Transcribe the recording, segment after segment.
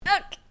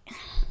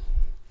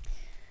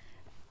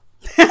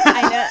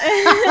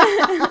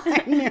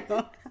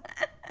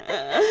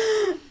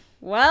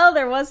Well,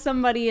 there was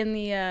somebody in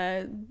the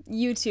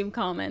YouTube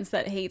comments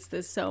that hates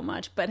this so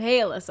much. But hey,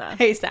 Alyssa.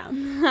 Hey,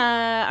 Sam.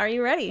 Are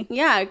you ready?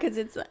 Yeah, because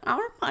it's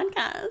our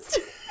podcast.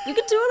 You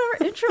can do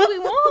whatever intro we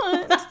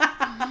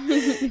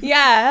want.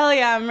 Yeah, hell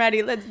yeah, I'm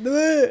ready. Let's do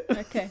it.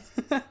 Okay.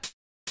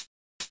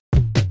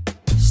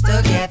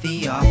 Stuck at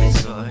the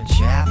office or a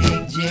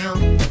traffic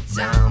jam.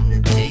 Time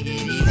to take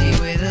it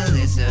easy with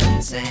Alyssa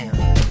and Sam.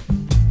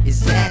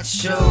 Is that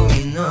show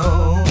you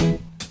know?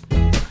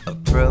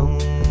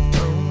 Approach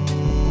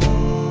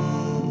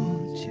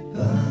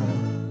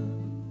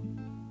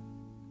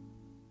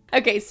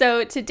Okay,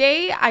 so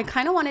today I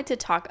kind of wanted to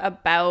talk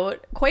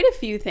about quite a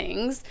few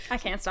things. I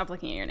can't stop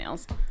looking at your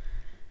nails.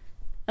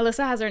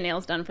 Alyssa has her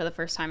nails done for the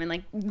first time in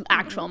like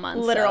actual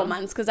months. Literal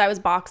months, because I was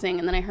boxing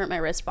and then I hurt my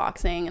wrist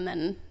boxing, and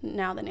then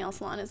now the nail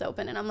salon is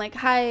open and I'm like,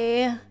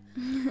 hi.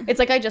 It's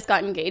like I just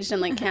got engaged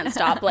and like can't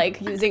stop like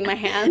using my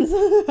hands,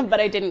 but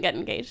I didn't get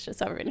engaged, just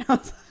so everybody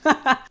knows.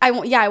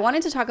 I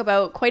wanted to talk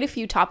about quite a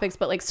few topics,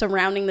 but like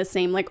surrounding the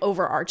same like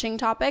overarching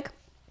topic,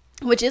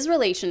 which is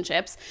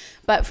relationships,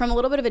 but from a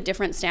little bit of a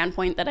different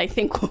standpoint that I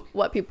think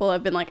what people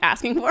have been like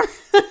asking for.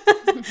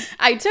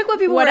 I took what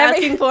people were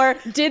asking for,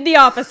 did the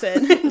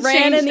opposite,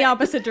 ran in the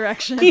opposite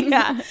direction.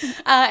 Yeah.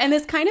 And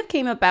this kind of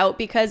came about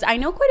because I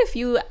know quite a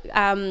few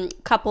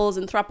couples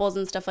and thruples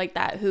and stuff like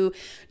that who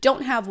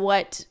don't have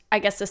what I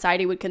guess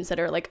society would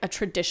consider like a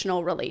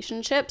traditional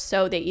relationship.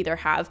 So they either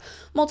have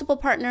multiple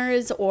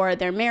partners, or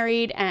they're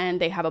married and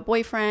they have a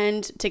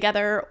boyfriend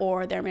together,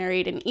 or they're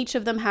married and each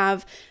of them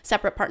have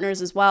separate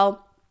partners as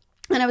well.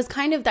 And that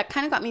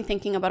kind of got me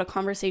thinking about a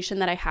conversation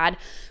that I had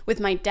with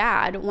my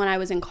dad when I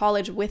was in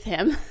college with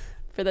him.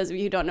 For those of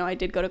you who don't know, I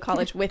did go to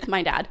college with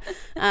my dad.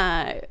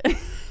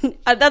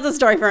 That's a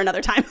story for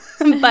another time.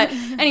 But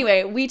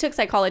anyway, we took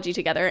psychology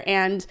together,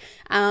 and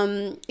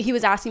he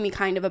was asking me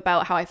kind of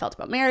about how I felt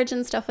about marriage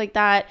and stuff like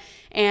that.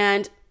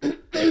 And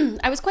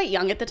I was quite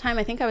young at the time.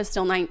 I think I was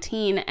still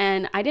 19,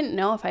 and I didn't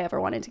know if I ever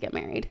wanted to get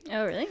married.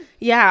 Oh, really?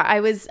 Yeah,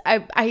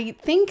 I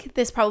think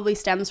this probably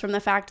stems from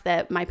the fact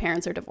that my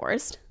parents are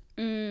divorced.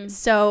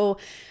 So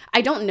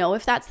I don't know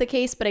if that's the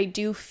case, but I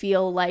do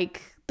feel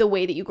like the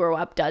way that you grow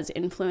up does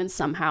influence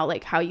somehow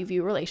like how you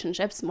view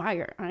relationships. Wow,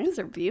 your eyes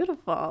are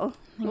beautiful.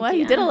 Wow,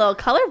 you did a little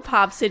color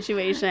pop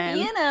situation.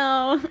 You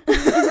know.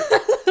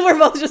 We're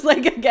both just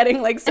like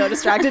getting like so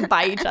distracted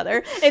by each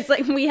other. It's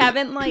like we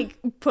haven't like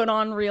put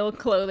on real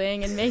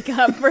clothing and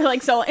makeup for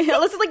like so long. It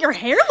looks like your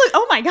hair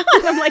oh my god.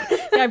 I'm like,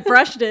 yeah, I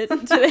brushed it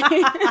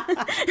today.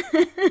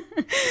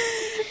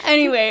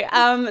 Anyway,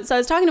 so I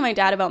was talking to my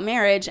dad about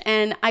marriage,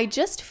 and I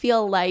just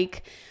feel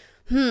like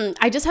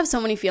I just have so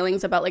many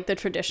feelings about like the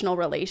traditional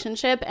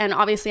relationship. And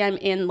obviously I'm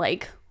in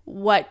like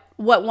what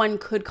one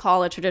could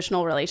call a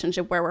traditional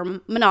relationship where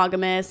we're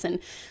monogamous and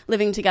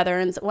living together.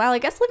 And well, I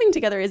guess living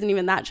together isn't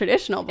even that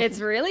traditional. It's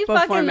really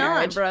fucking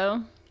marriage, not,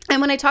 bro.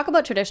 And when I talk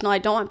about traditional, I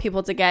don't want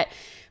people to get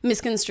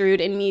misconstrued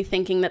in me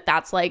thinking that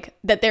that's like,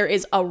 that there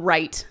is a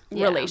right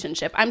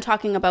relationship. I'm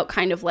talking about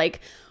kind of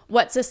like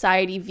what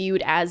society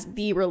viewed as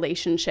the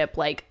relationship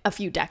like a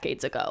few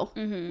decades ago,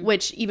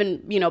 which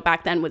even,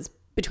 back then was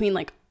between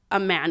like a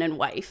man and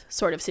wife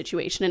sort of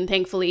situation. And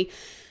thankfully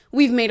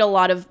we've made a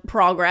lot of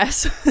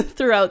progress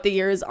throughout the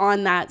years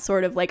on that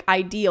sort of like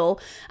ideal.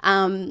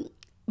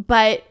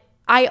 But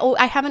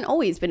I haven't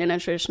always been in a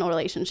traditional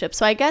relationship.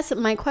 So I guess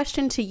my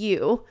question to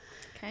you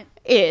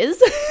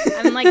is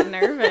I'm like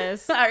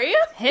nervous. Are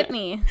you? Hit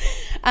me.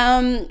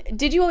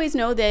 Did you always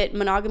know that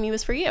monogamy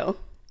was for you?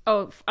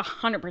 Oh,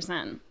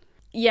 100%.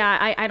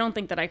 Yeah, I don't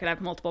think that I could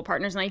have multiple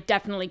partners, and I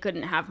definitely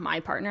couldn't have my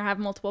partner have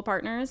multiple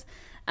partners.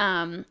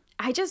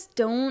 I just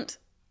don't,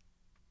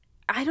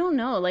 I don't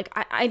know. Like,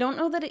 I don't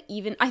know that it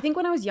even, I think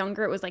when I was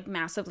younger, it was like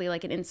massively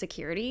like an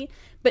insecurity.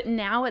 But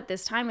now at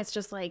this time, it's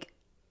just like,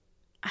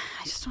 I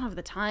just don't have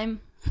the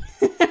time.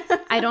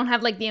 I don't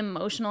have like the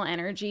emotional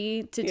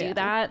energy to do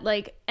that.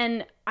 Like,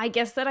 and I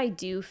guess that I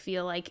do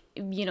feel like,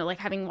 like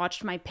having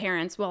watched my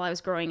parents while I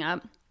was growing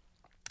up,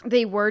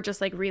 they were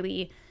just like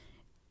really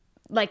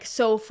like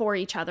so for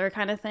each other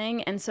kind of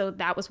thing. And so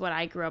that was what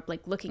I grew up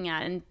like looking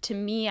at. And to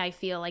me, I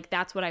feel like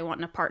that's what I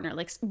want in a partner,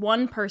 like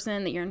one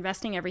person that you're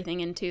investing everything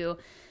into,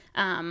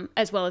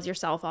 as well as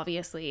yourself,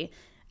 obviously.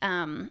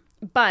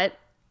 But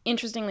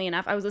interestingly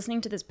enough, I was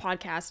listening to this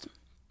podcast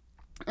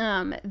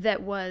there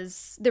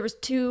was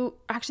two,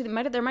 actually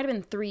there might have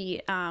been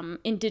three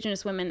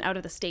Indigenous women out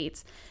of the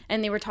States,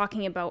 and they were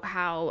talking about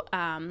how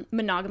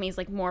monogamy is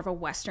like more of a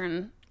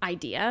Western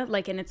idea,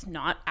 like, and it's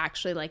not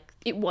actually like,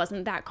 it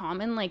wasn't that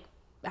common like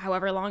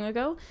however long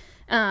ago,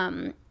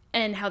 and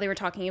how they were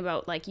talking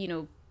about like,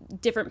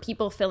 different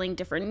people filling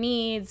different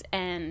needs,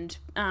 and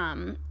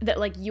that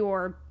like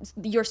your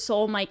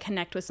soul might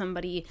connect with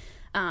somebody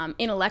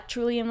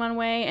intellectually in one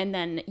way, and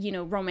then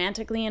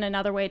romantically in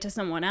another way to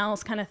someone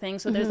else, kind of thing.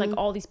 So there's like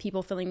all these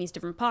people filling these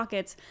different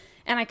pockets,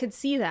 and I could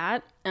see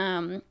that,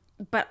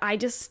 but I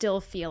just still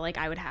feel like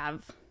I would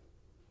have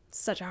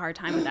such a hard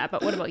time with that.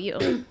 But what about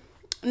you?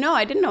 No,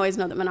 I didn't always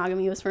know that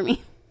monogamy was for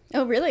me.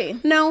 Oh, really?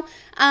 No.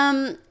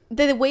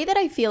 The way that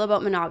I feel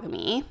about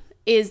monogamy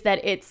is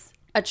that it's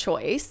a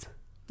choice.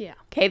 Yeah.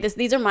 Okay,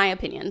 these are my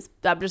opinions.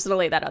 I'm just gonna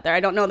lay that out there.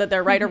 I don't know that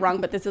they're right or wrong,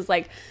 but this is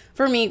like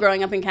for me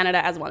growing up in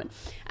Canada as a woman.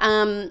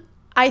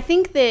 I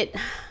think that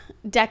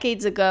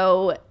decades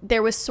ago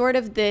there was sort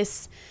of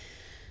this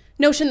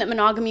notion that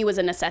monogamy was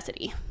a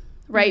necessity,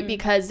 right?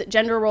 Because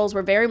gender roles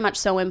were very much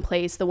so in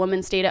place. The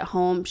woman stayed at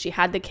home, she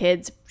had the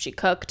kids, she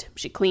cooked,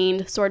 she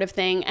cleaned, sort of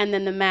thing, and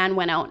then the man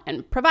went out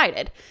and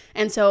provided.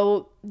 And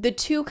so the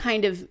two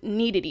kind of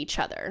needed each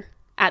other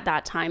at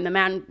that time. The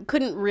man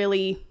couldn't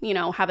really,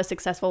 have a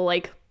successful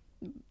like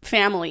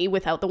family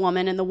without the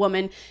woman, and the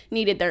woman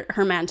needed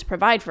her man to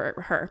provide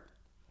for her.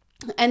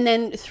 And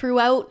then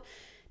throughout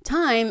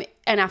time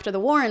and after the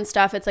war and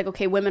stuff, it's like,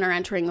 okay, women are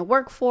entering the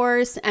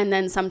workforce, and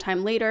then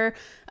sometime later,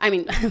 I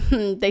mean,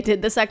 they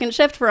did the second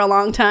shift for a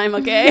long time,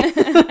 okay?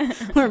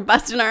 We're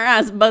busting our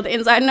ass both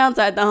inside and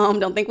outside the home.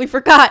 Don't think we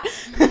forgot.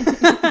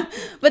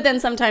 But then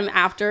sometime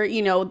after,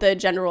 the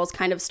gender roles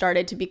kind of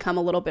started to become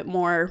a little bit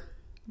more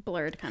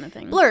blurred kind of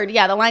thing. Blurred,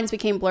 yeah. The lines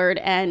became blurred,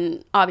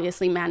 and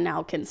obviously man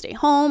now can stay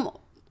home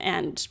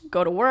and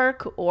go to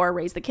work or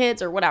raise the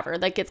kids or whatever.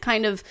 Like, it's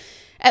kind of,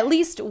 at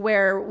least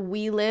where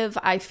we live,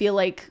 I feel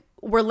like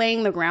we're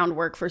laying the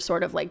groundwork for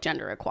sort of like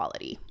gender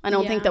equality. I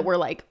don't think that we're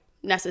like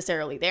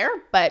necessarily there,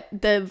 but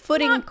the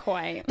footing, not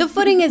quite. The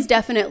footing is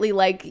definitely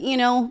like,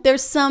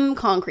 there's some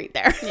concrete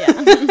there.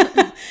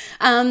 Yeah.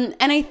 And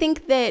I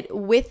think that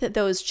with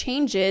those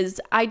changes,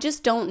 I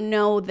just don't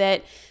know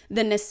that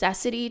the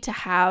necessity to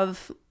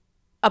have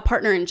a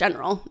partner in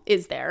general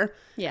is there.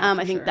 Yeah,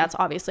 I think that's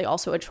obviously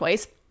also a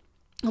choice,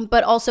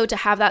 but also to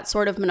have that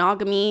sort of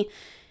monogamy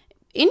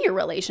in your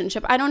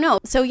relationship, I don't know.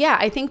 So yeah,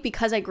 I think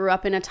because I grew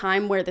up in a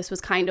time where this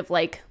was kind of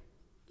like,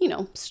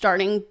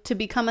 starting to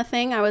become a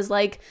thing, I was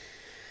like,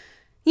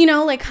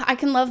 like I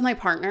can love my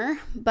partner,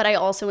 but I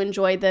also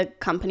enjoy the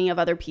company of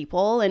other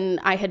people. And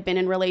I had been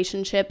in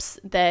relationships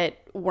that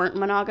weren't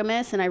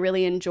monogamous, and I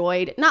really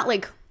enjoyed not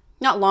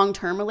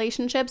long-term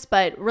relationships,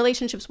 but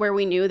relationships where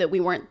we knew that we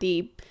weren't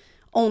the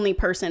only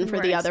person for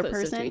the other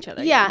person. To each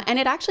other, yeah, and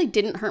it actually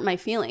didn't hurt my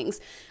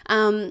feelings.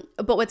 But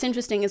what's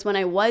interesting is when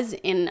I was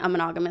in a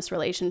monogamous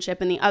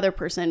relationship and the other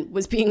person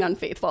was being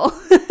unfaithful.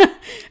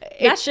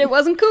 That shit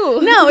wasn't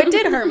cool. No, it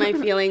did hurt my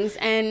feelings.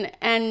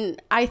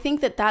 And I think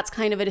that that's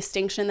kind of a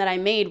distinction that I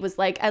made, was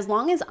like, as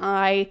long as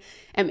I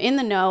am in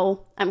the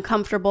know, I'm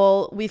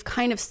comfortable, we've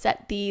kind of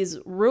set these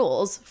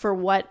rules for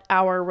what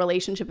our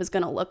relationship is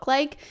going to look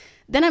like,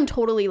 then I'm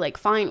totally like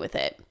fine with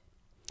it.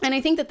 And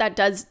I think that that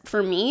does,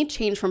 for me,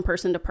 change from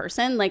person to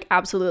person. Like,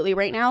 absolutely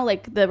right now,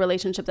 like the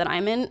relationship that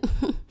I'm in,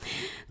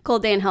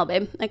 cold day in hell,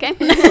 babe. Okay.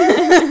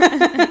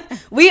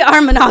 We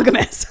are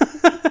monogamous.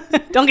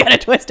 Don't get it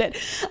twisted.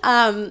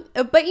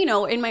 But,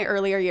 in my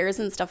earlier years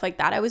and stuff like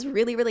that, I was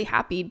really, really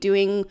happy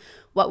doing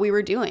what we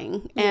were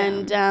doing. Yeah.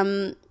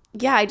 And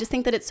I just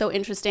think that it's so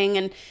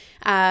interesting.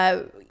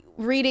 And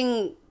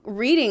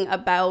reading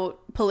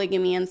about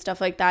polygamy and stuff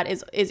like that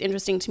is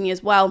interesting to me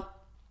as well.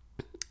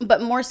 But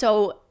more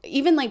so,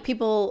 even like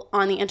people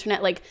on the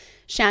internet, like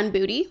Shan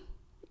Booty.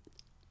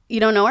 You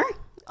don't know her?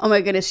 Oh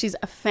my goodness, she's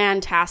a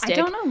fantastic. I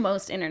don't know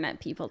most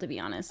internet people, to be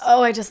honest.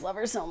 Oh, I just love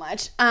her so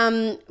much.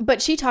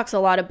 But she talks a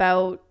lot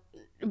about,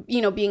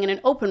 being in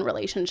an open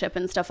relationship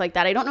and stuff like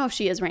that. I don't know if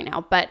she is right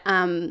now, but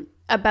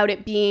about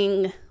it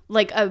being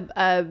like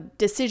a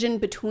decision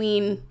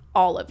between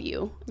all of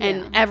you,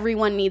 and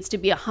everyone needs to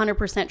be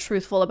 100%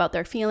 truthful about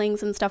their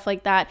feelings and stuff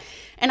like that.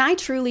 And I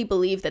truly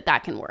believe that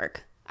that can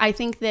work. I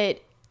think that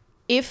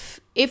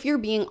if you're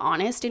being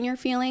honest in your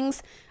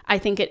feelings, I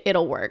think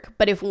it'll work.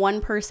 But if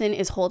one person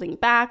is holding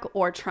back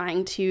or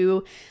trying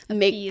to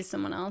appease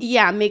someone else,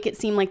 make it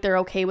seem like they're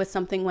okay with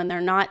something when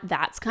they're not,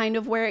 that's kind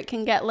of where it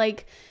can get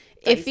like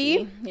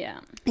iffy.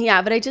 Yeah.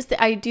 But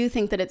I do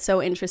think that it's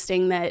so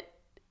interesting that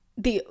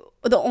the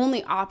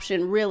only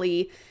option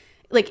really,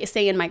 like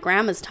say in my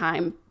grandma's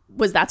time,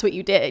 was that's what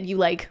you did. You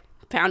like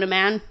found a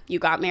man, you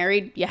got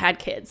married, you had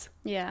kids.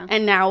 Yeah.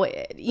 And now,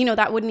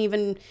 that wouldn't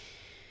even,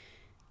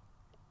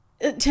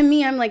 to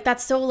me, I'm like,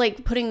 that's so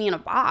like putting me in a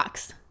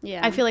box.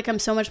 Yeah. I feel like I'm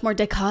so much more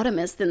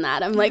dichotomous than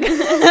that. I'm like,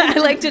 I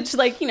like to just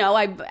like,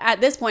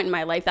 at this point in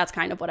my life, that's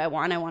kind of what I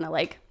want. I want to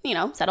like,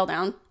 settle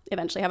down,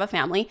 eventually have a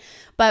family.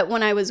 But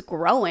when I was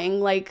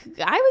growing, like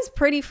I was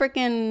pretty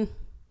freaking,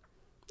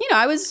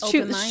 I was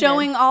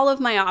showing all of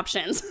my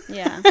options.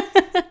 Yeah.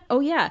 Oh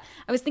yeah.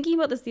 I was thinking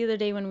about this the other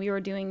day when we were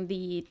doing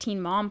the Teen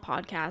Mom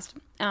podcast.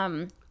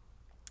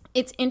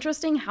 It's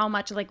interesting how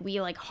much like we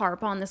like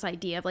harp on this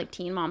idea of like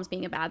teen moms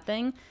being a bad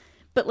thing.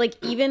 But like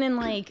even in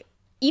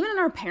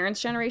our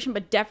parents' generation,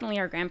 but definitely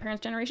our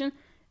grandparents' generation,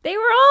 they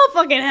were all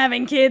fucking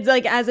having kids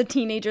like as a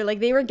teenager. Like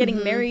they were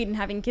getting married and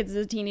having kids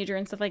as a teenager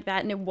and stuff like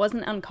that. And it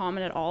wasn't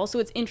uncommon at all. So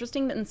it's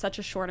interesting that in such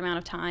a short amount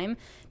of time,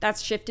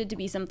 that's shifted to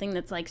be something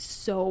that's like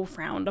so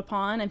frowned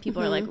upon. And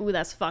people are like, ooh,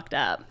 that's fucked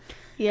up.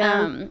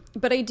 Yeah.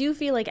 But I do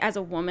feel like as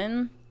a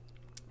woman,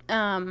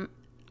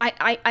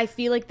 I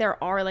feel like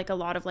there are like a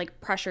lot of like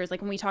pressures,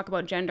 like when we talk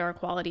about gender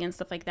equality and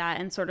stuff like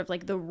that, and sort of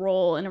like the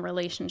role in a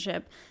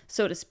relationship,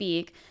 so to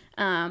speak.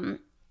 I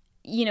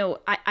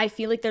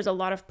feel like there's a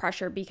lot of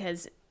pressure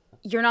because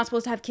you're not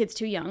supposed to have kids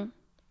too young,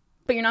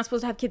 but you're not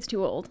supposed to have kids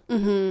too old.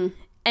 Mm-hmm.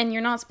 And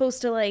you're not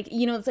supposed to, like,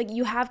 you know, it's like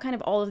you have kind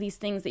of all of these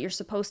things that you're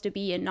supposed to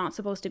be and not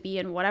supposed to be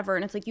and whatever.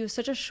 And it's like you have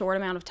such a short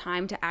amount of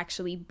time to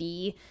actually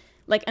be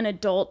like an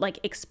adult, like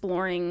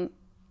exploring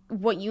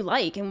what you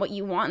like and what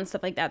you want and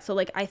stuff like that. So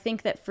like, I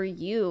think that for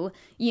you,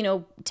 you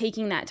know,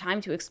 taking that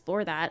time to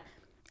explore that,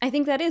 I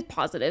think that is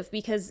positive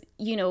because,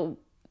 you know,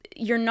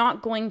 you're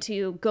not going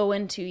to go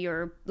into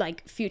your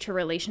like future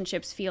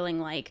relationships feeling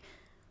like,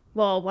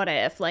 well, what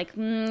if, like,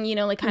 you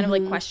know, like kind of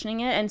like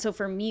questioning it. And so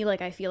for me,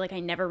 like, I feel like I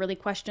never really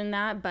questioned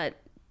that. But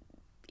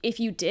if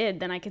you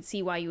did, then I could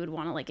see why you would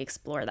want to like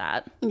explore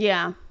that.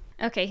 Yeah.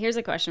 Okay, here's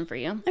a question for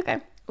you. Okay.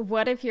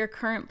 What if your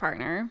current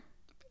partner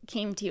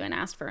came to you and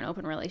asked for an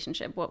open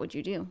relationship? What would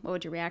you do? What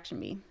would your reaction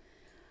be?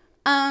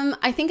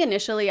 I think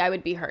initially I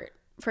would be hurt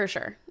for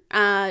sure.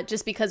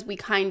 Just because we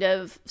kind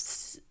of...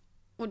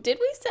 did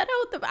we set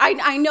out the...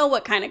 I know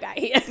what kind of guy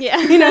he is. Yeah.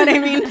 You know what I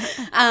mean?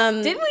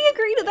 Did we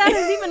agree to that?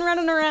 Has he been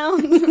running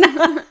around?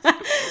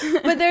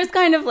 But there's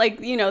kind of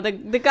like, you know, the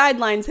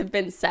guidelines have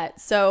been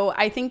set. So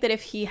I think that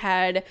if he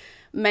had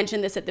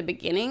mentioned this at the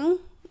beginning,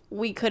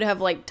 we could have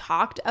like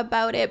talked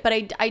about it.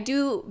 But I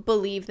do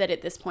believe that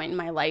at this point in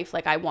my life,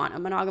 like I want a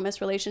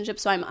monogamous relationship.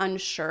 So I'm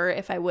unsure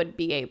if I would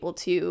be able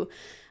to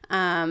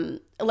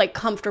like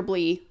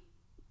comfortably,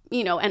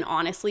 you know, and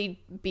honestly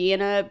be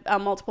in a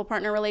multiple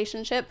partner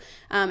relationship,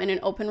 in an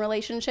open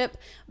relationship.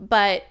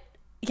 But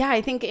yeah,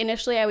 I think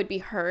initially I would be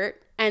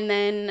hurt. And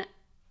then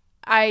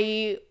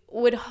I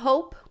would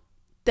hope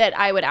that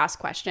I would ask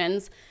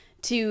questions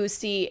to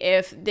see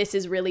if this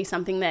is really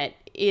something that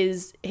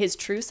is his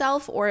true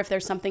self or if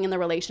there's something in the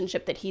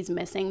relationship that he's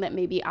missing that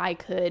maybe I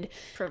could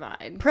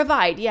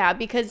provide. Yeah,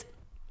 because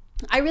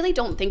I really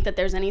don't think that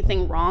there's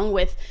anything wrong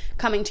with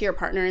coming to your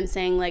partner and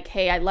saying like,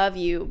 hey, I love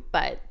you,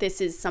 but this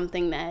is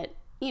something that,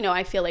 you know,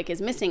 I feel like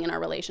is missing in our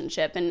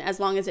relationship. And as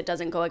long as it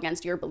doesn't go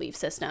against your belief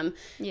system,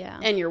 yeah,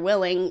 and you're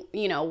willing,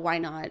 you know, why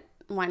not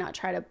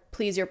try to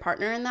please your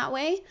partner in that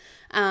way?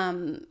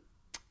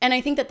 And I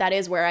think that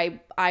is where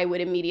I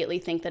would immediately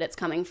think that it's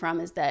coming from,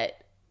 is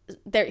that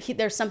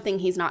there's something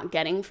he's not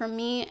getting from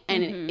me.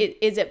 And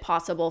is it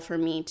possible for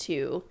me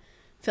to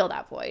fill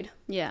that void?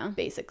 Yeah.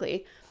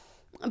 Basically.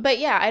 But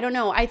yeah, I don't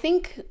know. I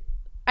think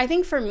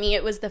for me,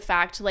 it was the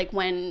fact, like,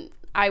 when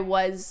I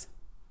was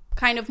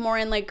kind of more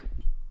in, like,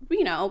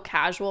 you know,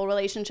 casual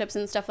relationships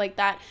and stuff like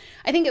that,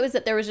 I think it was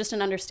that there was just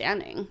an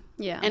understanding.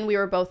 Yeah. And we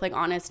were both, like,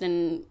 honest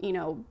and, you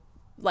know,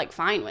 like,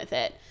 fine with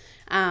it.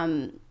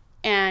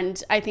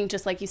 And I think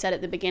just like you said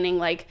at the beginning,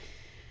 like,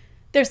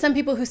 there's some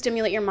people who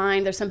stimulate your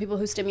mind. There's some people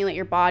who stimulate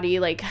your body.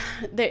 Like,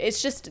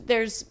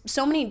 there's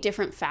so many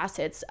different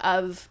facets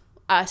of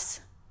us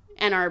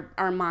and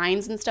our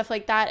minds and stuff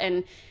like that.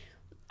 And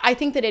I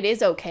think that it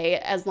is okay,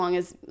 as long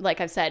as, like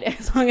I've said,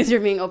 as long as you're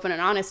being open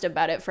and honest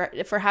about it,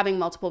 for having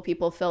multiple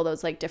people fill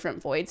those like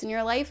different voids in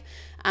your life.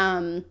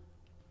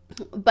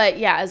 But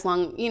yeah, as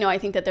long, you know, I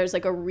think that there's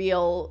like a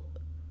real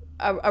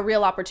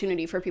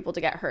opportunity for people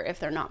to get hurt if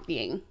they're not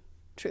being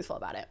truthful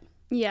about it.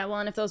 Yeah, well,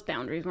 and if those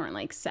boundaries weren't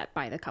like set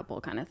by the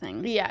couple kind of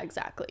thing. Yeah,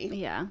 exactly.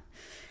 Yeah.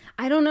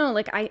 I don't know.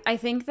 Like, I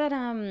think that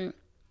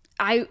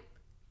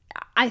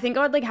I think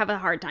I would like have a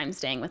hard time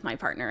staying with my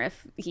partner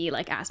if he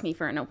like asked me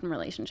for an open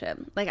relationship.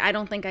 Like, I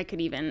don't think I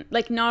could even,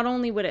 like, not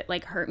only would it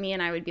like hurt me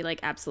and I would be like,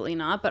 absolutely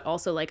not, but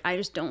also like, I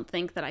just don't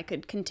think that I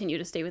could continue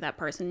to stay with that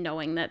person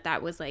knowing that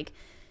that was like,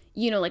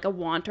 you know, like a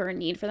want or a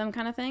need for them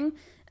kind of thing.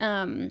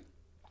 And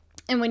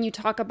when you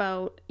talk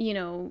about, you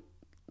know,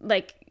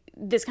 like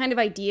this kind of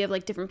idea of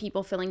like different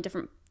people filling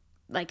different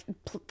like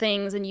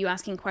things and you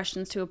asking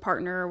questions to a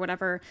partner or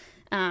whatever,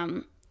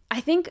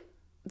 I think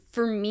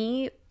for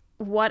me,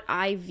 what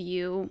I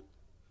view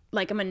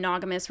like a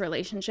monogamous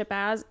relationship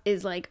as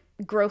is like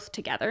growth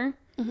together.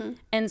 Mm-hmm.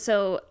 And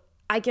so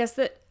I guess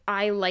that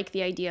I like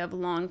the idea of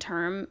long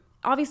term.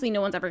 Obviously no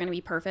one's ever going to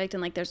be perfect,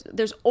 and like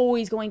there's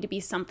always going to be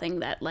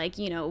something that, like,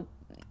 you know,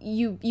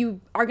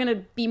 you are going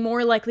to be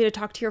more likely to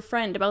talk to your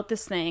friend about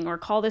this thing or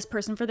call this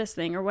person for this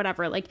thing or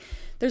whatever. Like,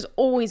 there's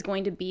always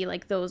going to be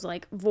like those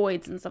like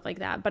voids and stuff like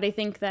that. But I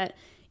think that,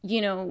 you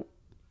know,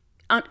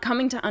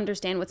 coming to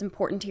understand what's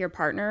important to your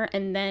partner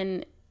and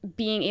then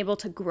being able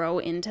to grow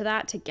into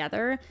that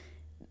together,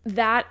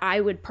 that I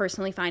would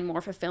personally find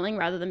more fulfilling,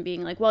 rather than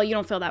being like, well, you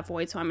don't fill that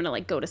void, so I'm going to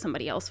like go to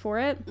somebody else for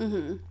it.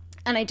 Mm-hmm.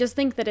 And I just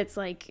think that it's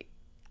like,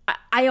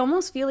 I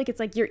almost feel like it's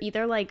like you're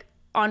either like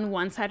on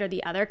one side or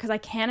the other, because I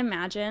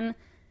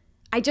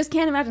just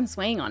can't imagine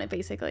swaying on it,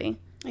 basically.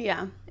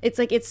 Yeah. It's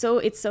like, it's so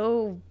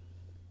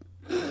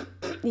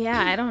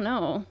yeah, I don't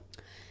know.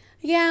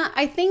 Yeah,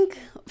 I think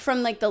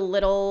from like the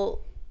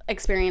little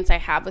experience I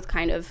have with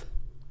kind of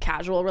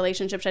casual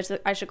relationships,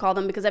 I should call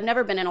them, because I've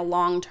never been in a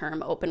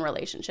long-term open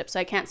relationship, so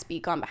I can't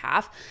speak on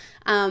behalf.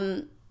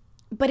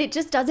 But it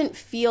just doesn't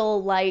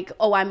feel like,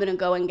 oh, I'm going to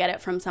go and get it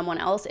from someone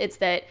else. It's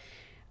that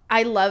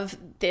I love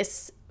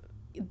this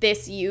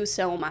you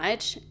so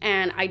much,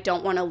 and I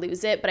don't want to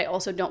lose it, but I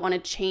also don't want to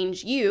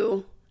change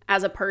you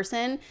as a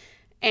person,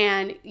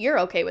 and you're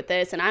okay with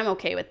this and I'm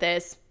okay with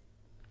this.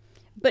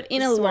 But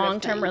in a sort of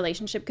long-term thing.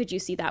 relationship, could you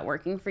see that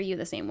working for you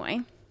the same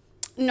way?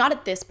 Not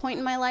at this point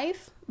in my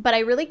life, but I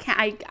really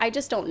can't. I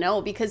just don't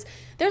know, because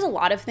there's a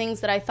lot of things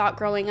that I thought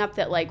growing up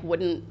that like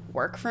wouldn't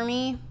work for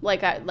me.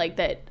 Like I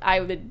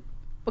would,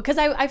 because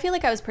I feel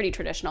like I was pretty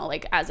traditional,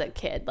 like as a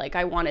kid. Like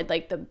I wanted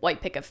like the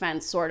white picket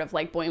fence sort of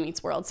like Boy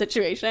Meets World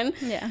situation.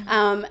 Yeah.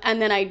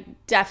 And then I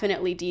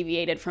definitely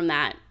deviated from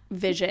that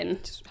vision.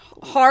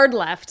 Hard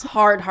left.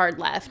 Hard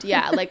left.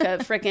 Yeah. Like a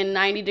freaking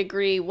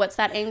 90-degree, what's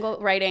that angle?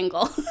 Right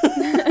angle.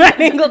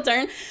 Right angle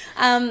turn.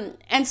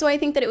 And so I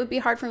think that it would be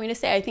hard for me to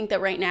say. I think that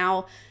right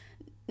now,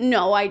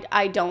 no,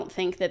 I don't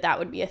think that that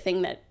would be a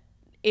thing that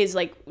is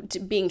like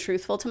being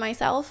truthful to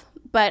myself.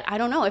 But I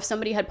don't know, if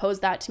somebody had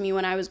posed that to me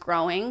when I was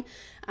growing,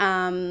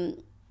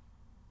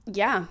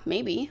 yeah,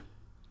 maybe.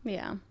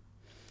 Yeah.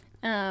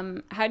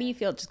 How do you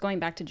feel, just going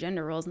back to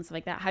gender roles and stuff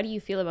like that, how do you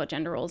feel about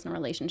gender roles in a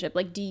relationship?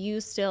 Like, do you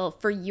still,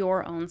 for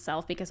your own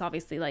self, because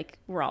obviously like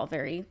we're all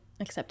very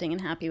accepting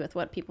and happy with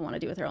what people want to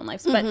do with their own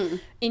lives, but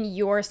in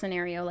your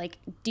scenario, like,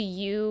 do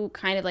you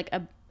kind of like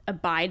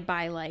abide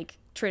by like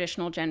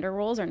traditional gender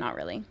roles or not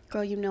really?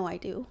 Girl, you know I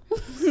do.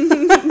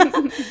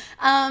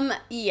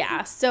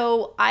 Yeah,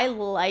 so I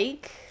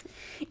like...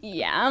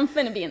 Yeah, I'm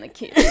finna be in the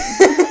kitchen.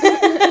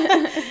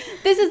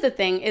 This is the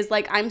thing, is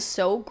like I'm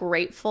so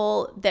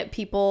grateful that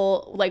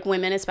people, like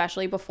women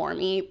especially before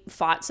me,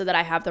 fought so that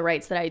I have the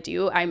rights that I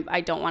do.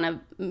 I don't want to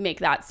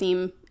make that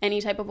seem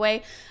any type of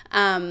way.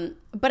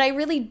 But I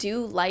really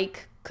do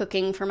like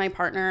cooking for my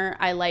partner.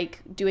 I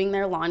like doing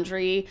their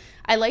laundry.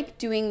 I like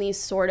doing these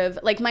sort of,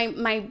 like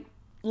my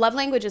love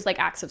language is like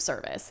acts of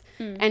service.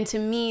 And to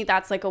me,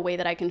 that's like a way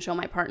that I can show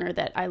my partner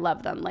that I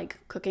love them, like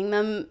cooking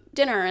them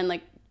dinner and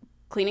like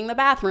cleaning the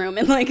bathroom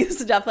and like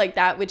stuff like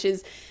that, which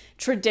is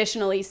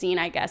traditionally seen,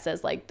 I guess,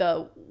 as like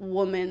the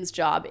woman's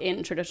job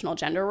in traditional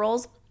gender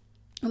roles.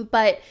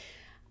 But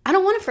I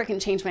don't want to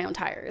freaking change my own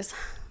tires.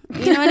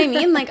 You know what I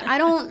mean? Like, I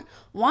don't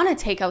want to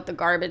take out the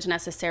garbage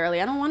necessarily.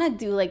 I don't want to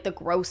do like the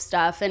gross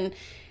stuff. And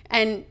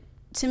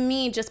to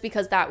me, just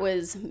because that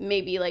was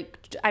maybe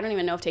like, I don't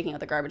even know if taking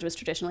out the garbage was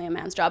traditionally a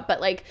man's job, but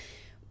like,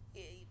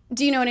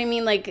 do you know what I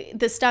mean? Like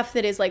the stuff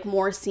that is like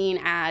more seen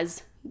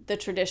as the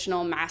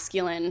traditional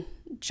masculine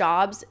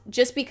jobs,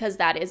 just because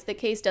that is the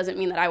case doesn't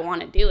mean that I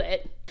want to do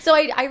it. So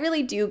I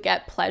really do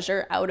get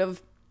pleasure out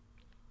of,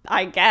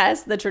 I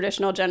guess, the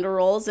traditional gender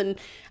roles. And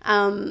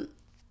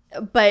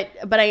but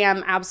I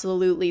am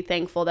absolutely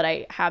thankful that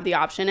I have the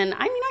option. And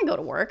I mean, I go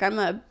to work. I'm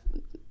a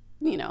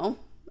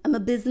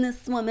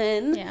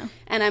businesswoman. Yeah.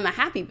 And I'm a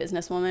happy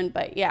businesswoman.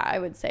 But yeah, I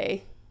would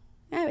say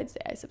I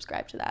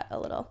subscribe to that a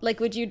little. Like,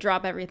 would you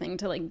drop everything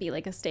to like be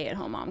like a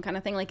stay-at-home mom kind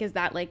of thing? Like, is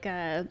that like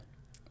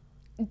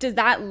does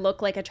that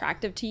look like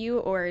attractive to you,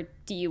 or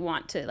do you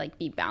want to like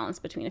be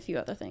balanced between a few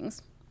other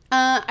things?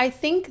 I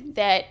think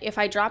that if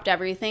I dropped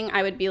everything,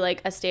 I would be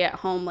like a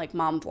stay-at-home like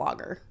mom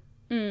vlogger.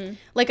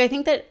 Like I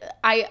think that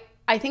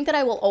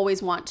I will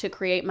always want to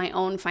create my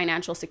own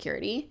financial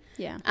security.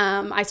 Yeah.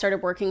 I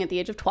started working at the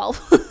age of 12.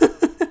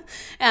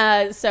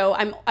 So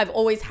I've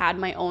always had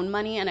my own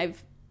money, and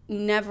I've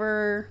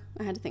never,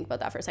 I had to think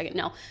about that for a second.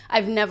 No,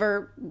 I've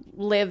never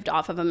lived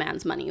off of a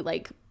man's money.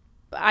 Like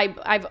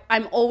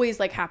I'm always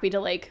like happy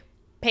to like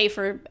pay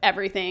for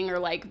everything, or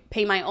like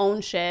pay my own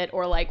shit,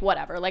 or like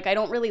whatever. Like I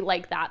don't really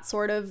like that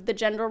sort of the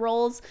gender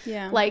roles.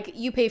 Yeah. Like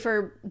you pay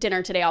for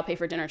dinner today, I'll pay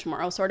for dinner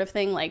tomorrow sort of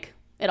thing. Like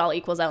it all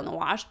equals out in the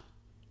wash.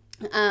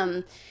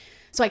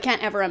 So I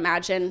can't ever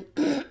imagine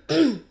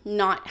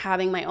not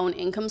having my own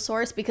income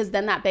source, because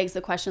then that begs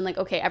the question, like,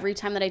 okay, every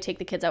time that I take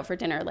the kids out for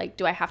dinner, like,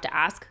 do I have to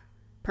ask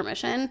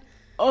permission?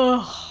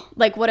 Oh,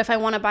 Like, what if I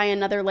want to buy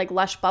another like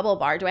Lush bubble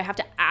bar? Do I have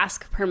to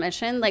ask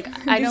permission? Like,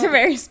 these are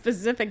very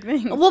specific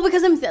things. Well,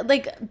 because I'm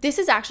like, this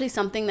is actually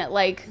something that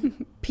like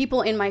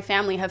people in my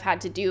family have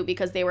had to do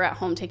because they were at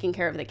home taking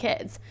care of the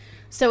kids.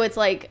 So it's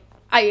like,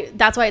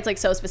 that's why it's like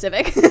so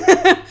specific.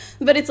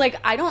 But it's like,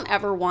 I don't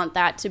ever want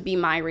that to be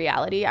my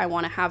reality. I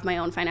want to have my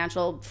own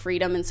financial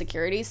freedom and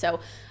security.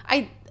 So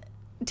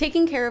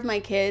taking care of my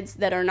kids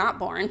that are not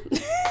born,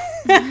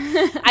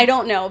 I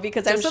don't know,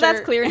 because I'm so sure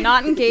that's clear.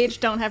 Not engaged,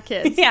 don't have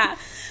kids. Yeah,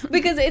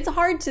 because it's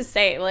hard to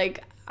say.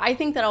 Like, I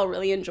think that I'll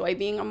really enjoy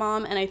being a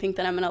mom, and I think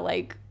that I'm gonna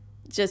like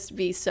just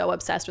be so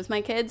obsessed with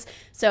my kids.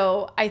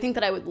 So I think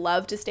that I would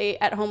love to stay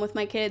at home with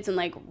my kids and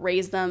like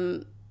raise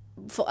them.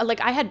 Like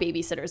I had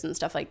babysitters and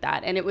stuff like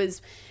that, and it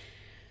was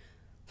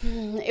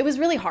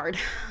really hard.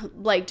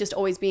 Like just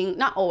always being,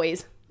 not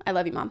always, I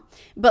love you, Mom,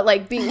 but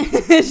like being,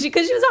 because she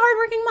was a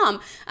hardworking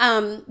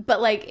mom.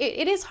 But like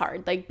it is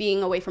hard, like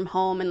being away from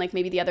home, and like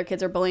maybe the other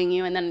kids are bullying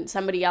you, and then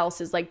somebody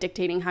else is like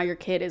dictating how your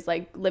kid is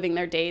like living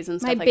their days and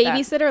stuff like that. My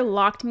babysitter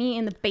locked me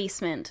in the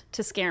basement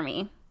to scare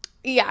me.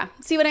 Yeah,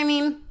 see what I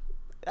mean?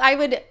 I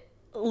would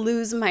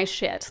lose my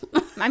shit.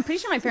 I'm pretty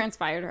sure my parents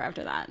fired her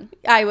after that.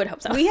 I would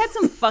hope so. We had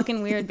some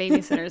fucking weird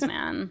babysitters,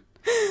 man.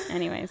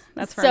 Anyways,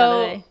 that's for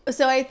another day.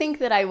 So I think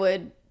that I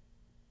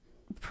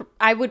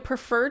would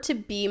prefer to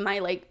be my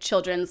like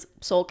children's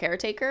sole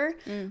caretaker,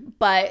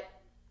 but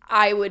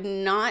I would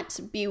not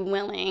be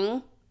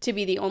willing to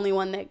be the only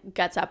one that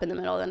gets up in the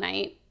middle of the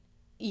night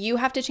you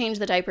have to change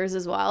the diapers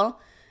as well.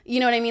 You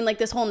know what I mean? Like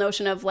this whole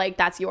notion of like,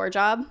 that's your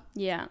job.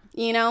 Yeah.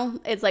 You know,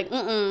 it's like,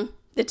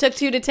 it took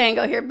two to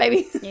tango here,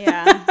 baby.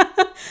 Yeah.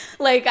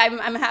 Like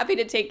I'm happy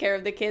to take care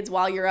of the kids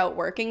while you're out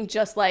working.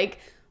 Just like,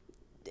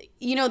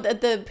 you know,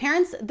 the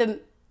parents,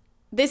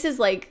 this is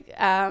like,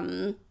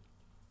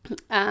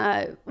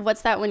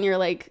 what's that when you're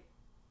like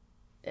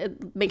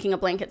making a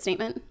blanket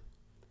statement?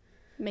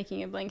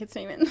 Making a blanket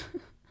statement.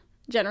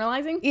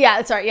 Generalizing?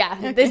 Yeah, sorry, yeah.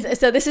 Okay.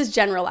 This is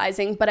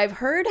generalizing, but I've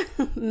heard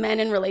men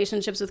in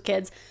relationships with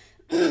kids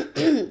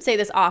say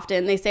this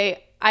often. They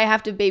say, I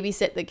have to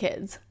babysit the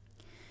kids.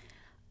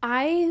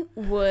 I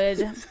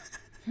would,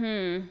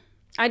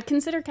 I'd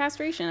consider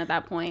castration at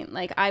that point.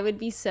 Like, I would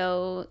be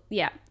so,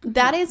 yeah.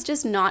 That is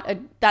just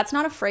that's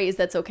not a phrase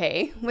that's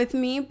okay with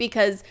me,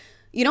 because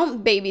you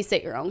don't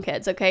babysit your own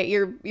kids, okay?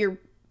 You're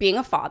being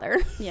a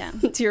father. Yeah.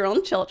 To your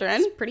own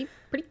children. It's pretty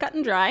cut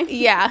and dry.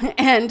 Yeah.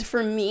 And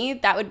for me,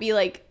 that would be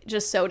like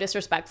just so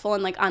disrespectful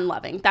and like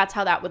unloving. That's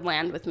how that would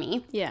land with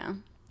me. Yeah.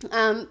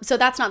 So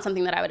that's not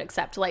something that I would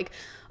accept. Like,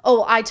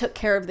 oh, I took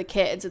care of the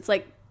kids. It's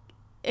like,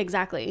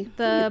 exactly.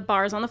 The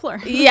bar's on the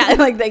floor. Yeah.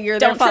 Like that you're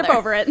their father. Don't trip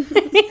over it.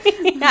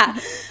 Yeah.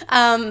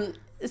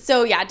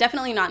 So yeah,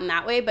 definitely not in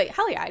that way, but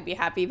hell yeah, I'd be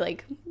happy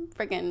like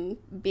freaking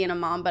being a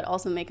mom, but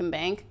also making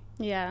bank.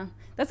 Yeah.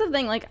 That's the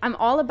thing. Like, I'm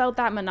all about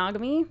that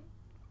monogamy,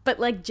 but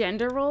like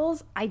gender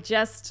roles, I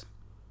just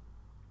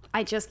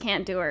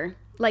can't do her.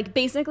 Like,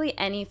 basically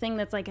anything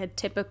that's like a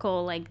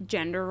typical like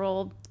gender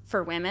role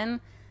for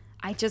women,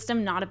 I just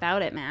am not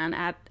about it, man,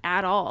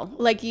 at all.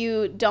 Like,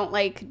 you don't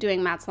like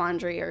doing Matt's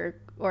laundry or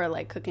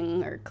like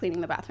cooking or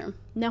cleaning the bathroom?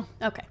 No.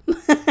 Okay.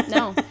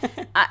 No.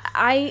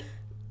 I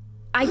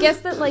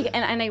guess that like,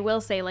 and I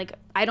will say like,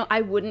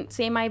 I wouldn't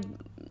say my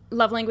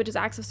love language is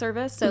acts of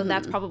service. So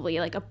that's probably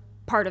like a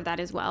part of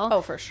that as well.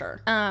 Oh, for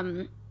sure.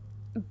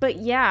 But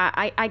yeah,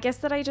 I guess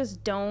that I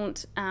just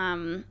don't,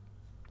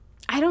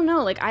 I don't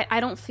know. Like, I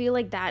don't feel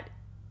like that.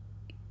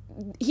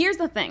 Here's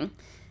the thing.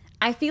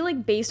 I feel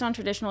like based on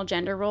traditional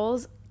gender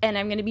roles, and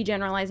I'm going to be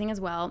generalizing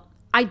as well,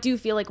 I do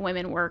feel like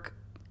women work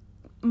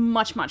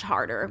much, much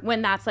harder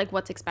when that's like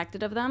what's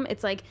expected of them.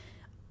 It's like,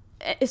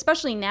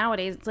 especially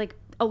nowadays, it's like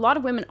a lot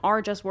of women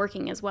are just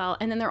working as well.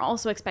 And then they're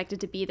also expected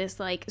to be this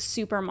like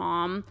super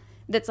mom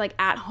that's like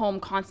at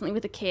home constantly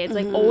with the kids,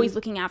 like always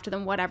looking after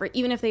them, whatever.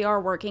 Even if they are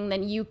working,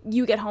 then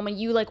you get home and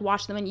you like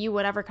watch them and you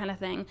whatever kind of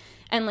thing.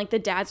 And like the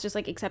dad's just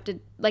like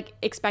expected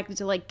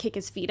to like kick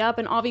his feet up.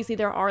 And obviously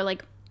there are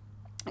like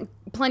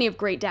plenty of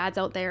great dads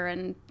out there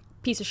and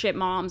piece of shit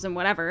moms and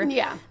whatever.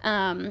 Yeah.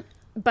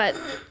 But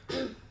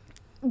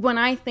when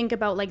I think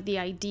about like the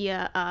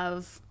idea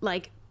of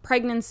like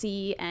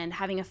pregnancy and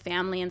having a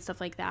family and stuff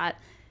like that,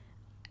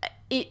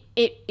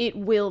 it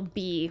will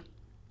be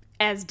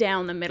as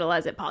down the middle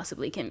as it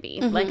possibly can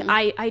be. Like,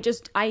 I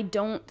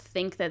don't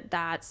think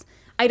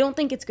I don't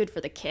think it's good for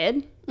the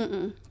kid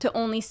to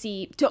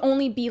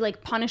only be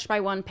like punished by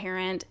one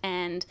parent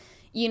and,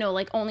 you know,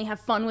 like only have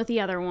fun with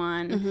the other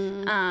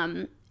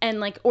one. And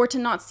like, or to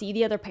not see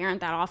the other parent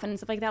that often and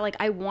stuff like that. Like,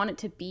 I want it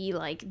to be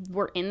like,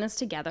 we're in this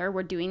together.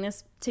 We're doing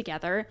this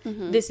together.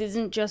 This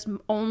isn't just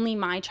only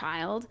my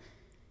child.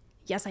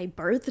 Yes, I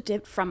birthed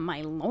it from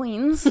my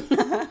loins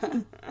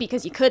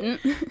because you couldn't.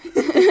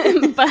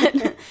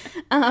 But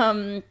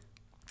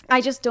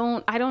I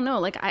don't know.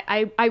 Like,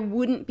 I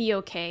wouldn't be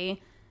okay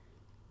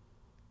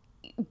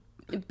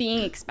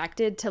being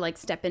expected to like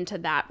step into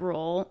that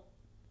role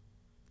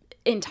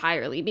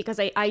entirely, because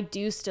I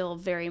do still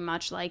very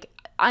much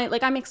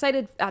I'm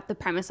excited at the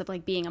premise of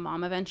like being a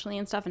mom eventually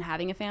and stuff and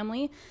having a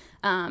family.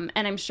 And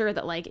I'm sure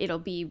that like it'll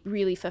be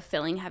really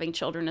fulfilling having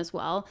children as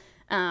well.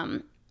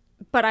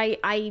 But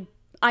I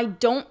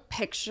don't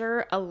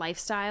picture a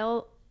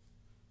lifestyle.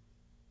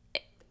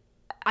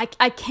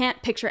 I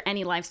can't picture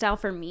any lifestyle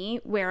for me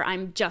where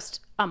I'm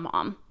just a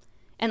mom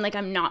and like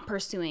I'm not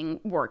pursuing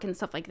work and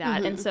stuff like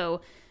that. And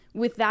so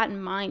with that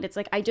in mind, it's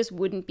like I just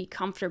wouldn't be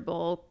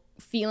comfortable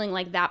feeling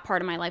like that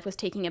part of my life was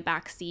taking a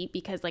back seat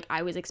because like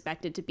I was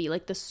expected to be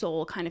like the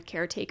sole kind of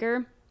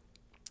caretaker.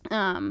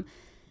 And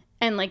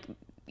like,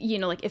 you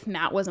know, like if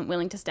Matt wasn't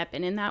willing to step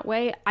in that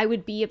way, I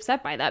would be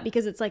upset by that,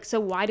 because it's like, so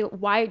why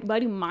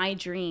do my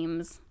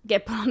dreams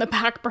get put on the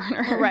back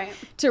burner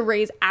to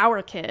raise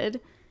our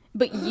kid,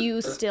 but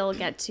you still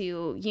get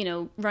to, you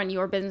know, run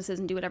your businesses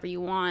and do whatever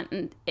you want?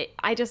 And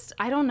I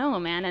don't know,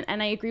 man.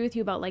 And I agree with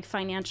you about like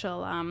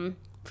financial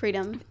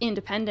freedom,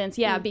 independence.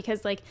 Yeah,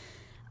 because like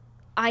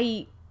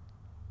I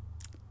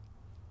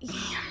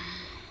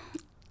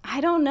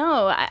don't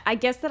know. I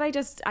guess that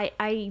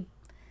I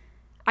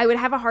would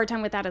have a hard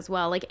time with that as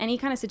well. Like any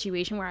kind of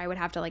situation where I would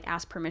have to like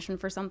ask permission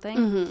for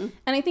something.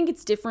 And I think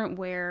it's different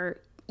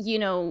where, you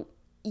know,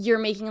 you're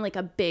making like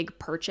a big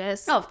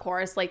purchase. Oh, of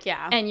course. Like,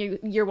 yeah. And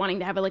you're wanting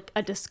to have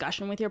a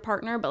discussion with your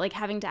partner, but like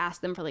having to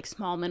ask them for like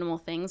small minimal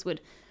things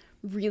would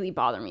really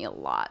bother me a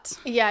lot.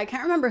 Yeah. I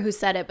can't remember who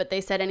said it, but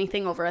they said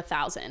anything over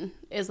 1,000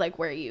 is like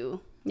where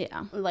you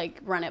like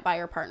run it by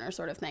your partner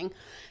sort of thing.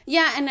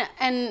 Yeah.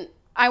 And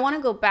I want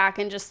to go back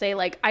and just say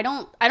like, I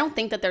don't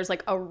think that there's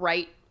like a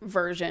right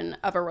version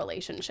of a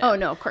relationship. Oh,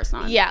 no, of course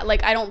not. Yeah,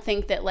 like, I don't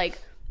think that, like,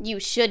 you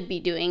should be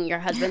doing your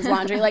husband's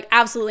laundry. Like,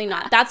 absolutely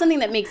not. That's something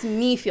that makes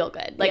me feel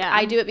good. Like,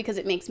 I do it because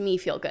it makes me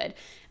feel good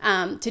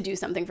to do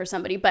something for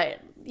somebody. But,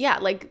 yeah,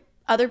 like,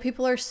 other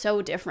people are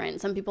so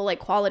different. Some people like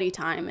quality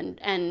time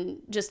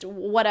and just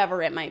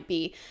whatever it might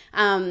be.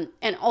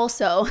 And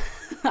also,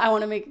 I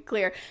want to make it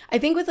clear, I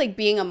think with, like,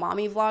 being a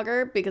mommy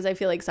vlogger, because I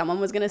feel like someone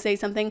was going to say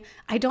something,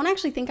 I don't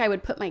actually think I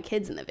would put my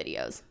kids in the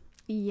videos.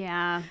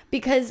 Yeah.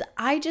 Because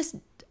I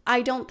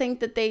don't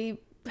think that they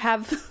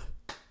have...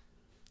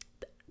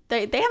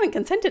 They haven't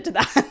consented to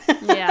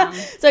that. Yeah.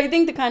 So I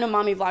think the kind of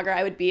mommy vlogger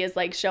I would be is,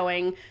 like,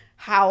 showing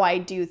how I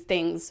do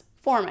things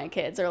for my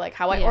kids, or, like,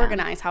 how I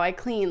organize, how I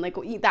clean, like,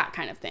 that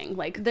kind of thing.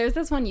 Like, there's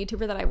this one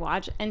YouTuber that I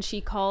watch, and she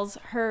calls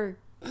her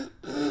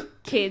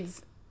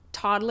kids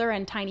toddler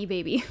and tiny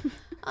baby.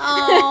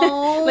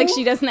 oh, Like,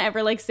 she doesn't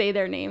ever, like, say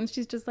their names.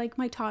 She's just like,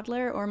 my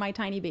toddler or my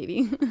tiny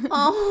baby.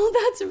 oh,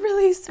 that's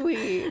really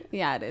sweet.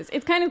 Yeah, it is.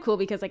 It's kind of cool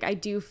because, like, I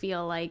do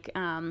feel like,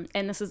 and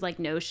this is, like,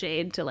 no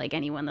shade to, like,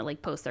 anyone that,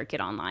 like, posts their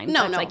kid online.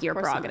 No, That's, no, like, your of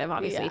course prerogative, not.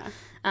 obviously.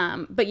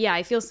 Yeah. But yeah,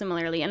 I feel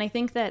similarly. And I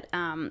think that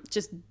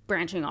just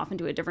branching off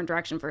into a different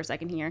direction for a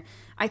second here,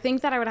 I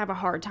think that I would have a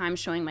hard time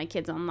showing my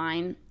kids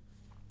online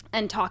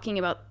and talking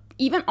about,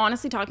 even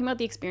honestly talking about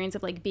the experience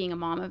of, like, being a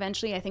mom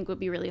eventually, I think would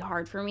be really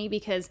hard for me,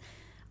 because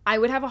I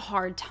would have a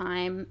hard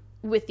time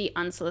with the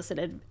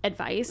unsolicited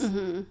advice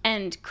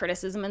and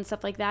criticism and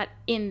stuff like that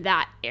in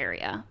that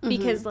area.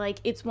 Because, like,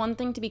 it's one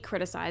thing to be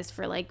criticized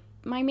for, like,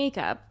 my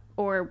makeup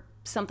or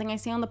something I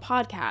say on the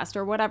podcast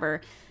or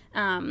whatever.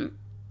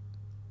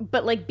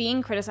 But, like,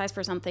 being criticized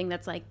for something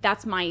that's, like,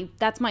 that's my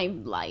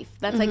life.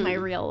 That's, like, my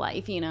real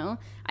life, you know?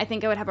 I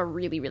think I would have a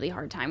really, really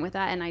hard time with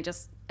that. And I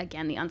just,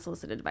 again, the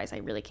unsolicited advice, I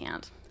really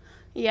can't.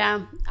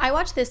 Yeah. I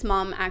watched this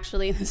mom,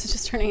 actually. This is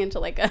just turning into,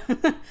 like, a...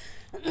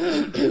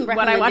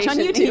 what I watch on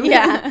YouTube.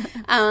 Yeah.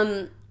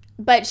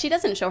 But she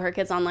doesn't show her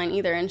kids online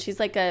either. And she's,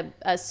 like,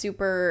 a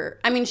super...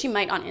 I mean, she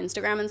might on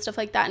Instagram and stuff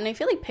like that. And I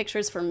feel like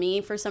pictures for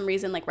me, for some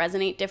reason, like,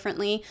 resonate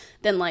differently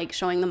than, like,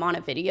 showing them on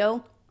a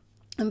video.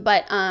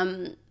 But,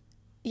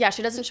 yeah,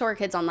 she doesn't show her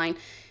kids online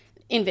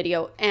in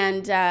video.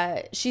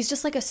 And she's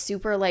just, like, a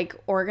super, like,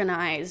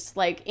 organized,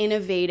 like,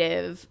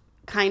 innovative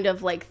kind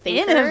of, like,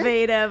 thinker.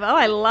 Innovative. Oh,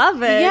 I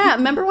love it. Yeah.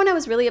 Remember when I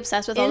was really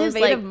obsessed with all those,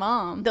 like,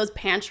 mom. those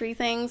pantry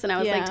things, and I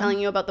was like telling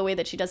you about the way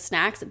that she does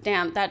snacks?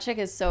 Damn, that chick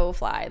is so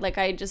fly. Like,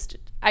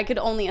 I could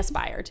only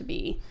aspire to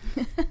be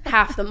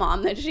half the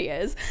mom that she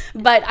is.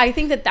 But I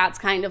think that that's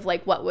kind of,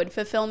 like, what would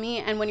fulfill me.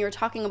 And when you were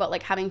talking about,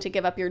 like, having to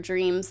give up your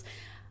dreams,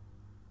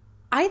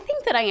 I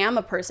think that I am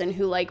a person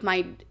who, like,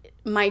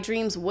 my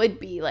dreams would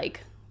be,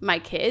 like, my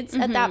kids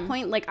at that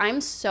point. Like, I'm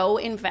so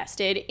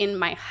invested in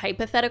my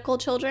hypothetical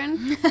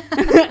children.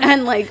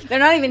 And, like, they're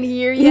not even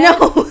here yet.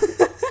 No.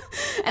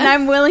 And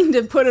I'm willing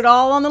to put it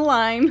all on the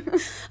line.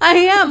 I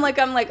am. Like,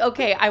 I'm like,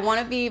 okay, I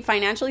want to be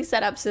financially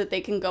set up so that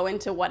they can go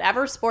into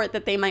whatever sport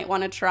that they might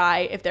want to try.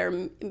 If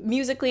they're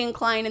musically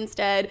inclined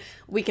instead,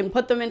 we can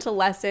put them into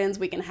lessons.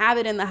 We can have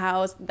it in the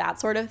house, that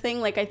sort of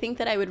thing. Like, I think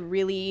that I would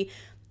really...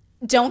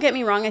 Don't get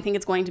me wrong, I think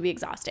it's going to be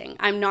exhausting.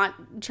 I'm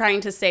not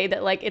trying to say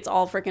that, like, it's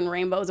all freaking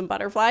rainbows and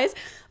butterflies,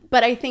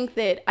 but I think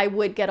that I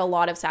would get a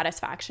lot of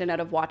satisfaction out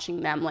of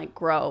watching them, like,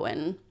 grow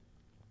and,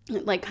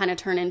 like, kind of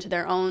turn into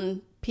their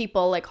own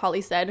people, like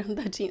Holly said,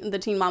 the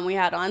teen mom we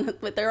had on,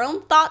 with their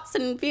own thoughts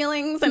and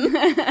feelings, and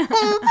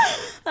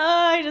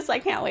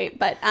I can't wait.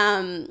 But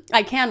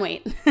I can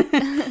wait,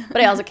 but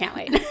I also can't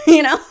wait,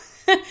 you know?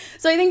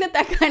 So I think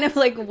that kind of,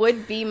 like,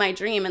 would be my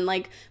dream, and,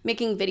 like,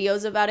 making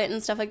videos about it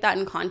and stuff like that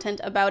and content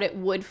about it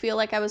would feel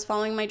like I was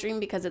following my dream,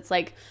 because it's,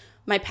 like,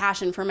 my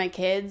passion for my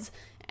kids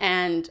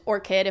or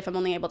kid, if I'm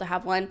only able to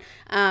have one,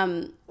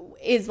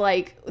 is,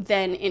 like,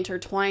 then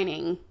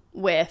intertwining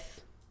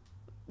with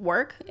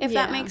work, if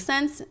that makes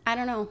sense. I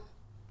don't know.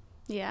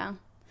 Yeah.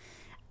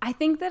 I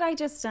think that I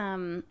just,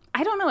 I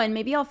don't know, and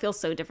maybe I'll feel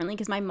so differently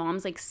because my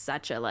mom's, like,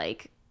 such a,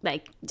 like,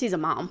 she's a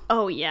mom.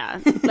 Oh,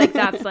 yeah. Like,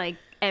 that's, like,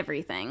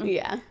 everything.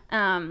 Yeah.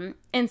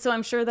 And so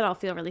I'm sure that I'll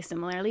feel really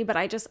similarly, but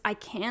I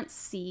can't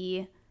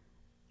see,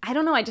 I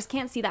don't know, I just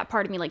can't see that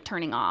part of me, like,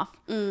 turning off.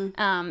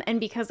 And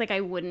because, like, I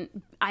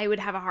would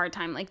have a hard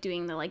time, like,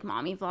 doing the, like,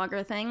 mommy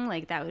vlogger thing.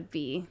 Like, that would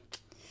be.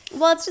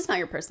 Well, it's just not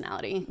your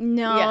personality.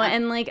 No. Yeah.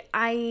 And, like,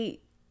 I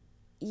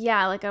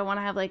want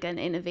to have, like, an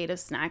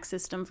innovative snack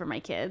system for my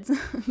kids.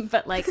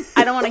 But, like,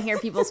 I don't want to hear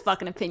people's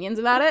fucking opinions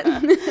about it.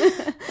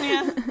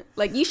 Yeah.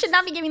 Like, you should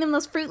not be giving them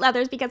those fruit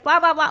leathers because blah,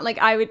 blah, blah. Like,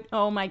 I would,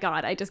 oh my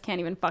God, I just can't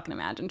even fucking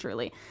imagine,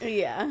 truly.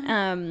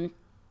 Yeah.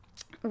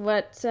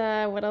 What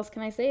else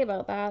can I say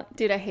about that?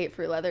 Dude, I hate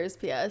fruit leathers,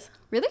 P.S.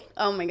 Really?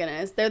 Oh my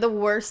goodness. They're the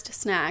worst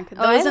snack. Those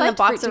I and the liked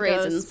box of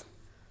Fruit-to-Goes. raisins.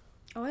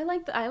 Oh,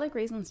 I like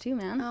raisins too,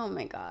 man. Oh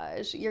my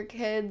gosh. Your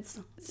kids,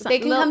 they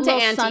can come to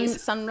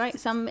aunties.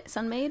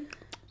 Sun-made?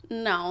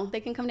 No, they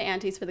can come to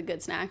aunties for the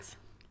good snacks.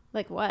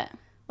 Like what?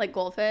 Like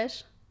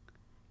goldfish.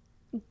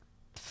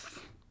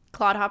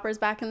 Clodhoppers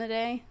back in the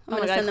day. I'm Oh my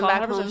going to God, send them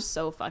back Clodhoppers home. are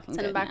so fucking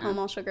Send good, them back man. home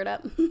all sugared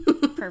up.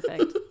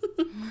 Perfect.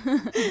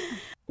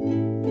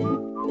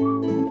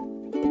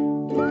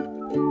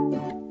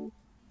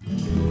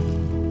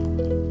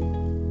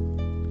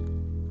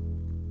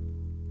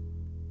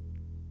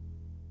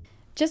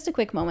 Just a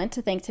quick moment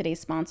to thank today's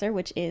sponsor,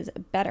 which is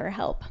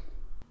BetterHelp.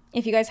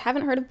 If you guys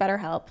haven't heard of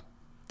BetterHelp,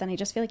 then I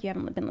just feel like you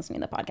haven't been listening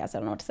to the podcast. I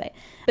don't know what to say.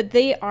 But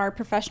they are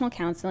professional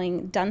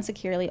counseling done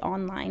securely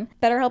online.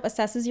 BetterHelp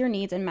assesses your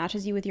needs and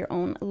matches you with your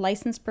own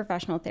licensed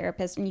professional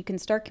therapist, and you can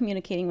start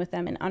communicating with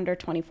them in under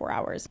 24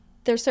 hours.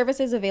 Their service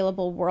is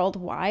available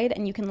worldwide,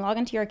 and you can log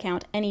into your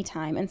account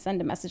anytime and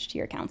send a message to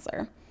your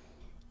counselor.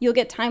 You'll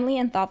get timely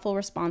and thoughtful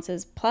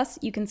responses, plus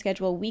you can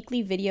schedule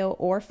weekly video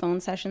or phone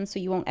sessions so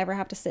you won't ever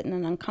have to sit in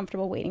an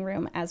uncomfortable waiting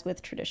room as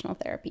with traditional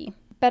therapy.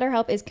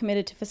 BetterHelp is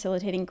committed to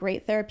facilitating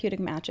great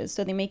therapeutic matches,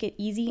 so they make it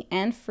easy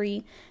and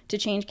free to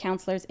change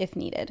counselors if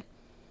needed.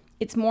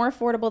 It's more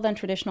affordable than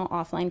traditional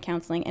offline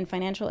counseling, and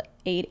financial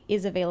aid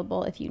is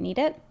available if you need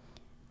it.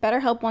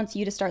 BetterHelp wants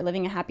you to start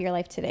living a happier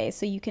life today,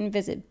 so you can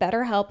visit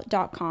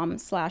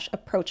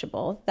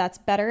betterhelp.com/approachable. That's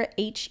better,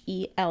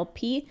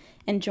 HELP,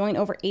 and join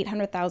over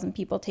 800,000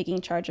 people taking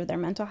charge of their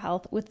mental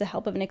health with the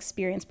help of an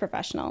experienced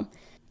professional.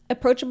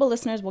 Approachable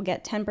listeners will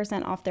get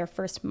 10% off their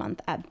first month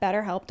at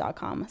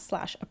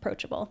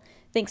betterhelp.com/approachable.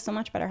 Thanks so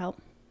much, BetterHelp.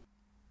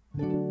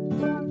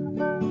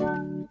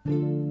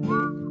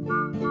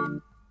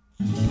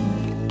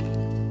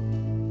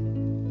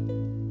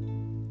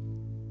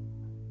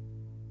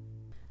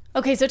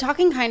 Okay, so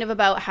talking kind of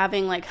about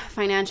having like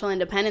financial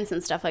independence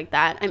and stuff like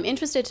that, I'm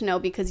interested to know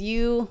because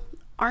you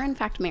are in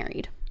fact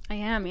married. I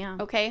am, yeah.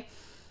 Okay.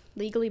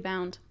 Legally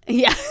bound.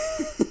 Yeah.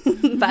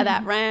 By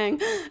that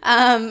rang.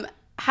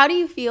 How do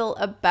you feel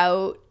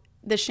about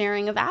the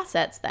sharing of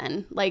assets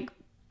then? Like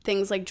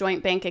things like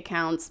joint bank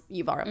accounts.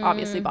 You've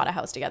obviously bought a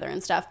house together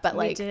and stuff, but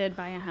like we did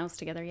buy a house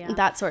together, yeah.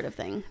 That sort of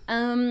thing.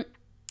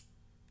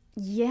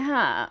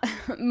 Yeah.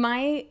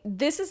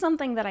 This is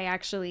something that I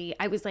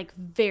was like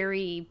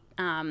very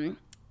I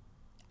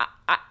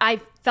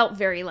felt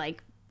very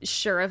like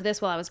sure of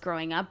this while I was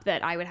growing up,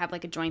 that I would have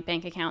like a joint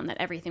bank account and that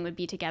everything would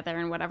be together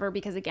and whatever,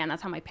 because again,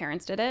 that's how my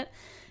parents did it.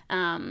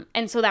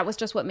 And so that was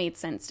just what made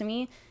sense to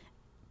me.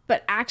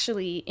 But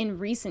actually in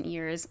recent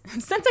years,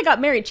 since I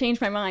got married,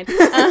 changed my mind.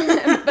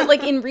 But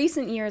like in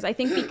recent years, I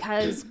think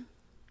because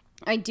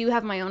I do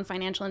have my own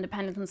financial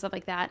independence and stuff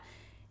like that,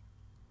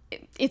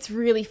 it's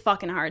really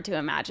fucking hard to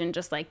imagine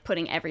just like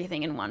putting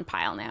everything in one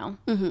pile now.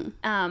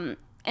 Mm-hmm.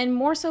 And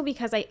more so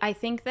because I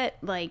think that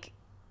like,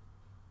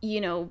 you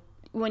know,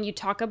 when you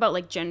talk about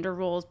like gender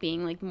roles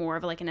being like more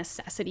of like a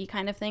necessity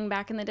kind of thing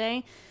back in the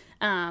day,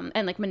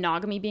 and like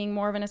monogamy being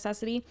more of a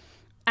necessity,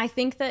 I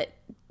think that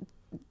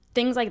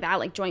things like that,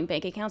 like joint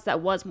bank accounts, that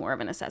was more of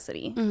a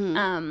necessity.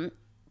 Mm-hmm.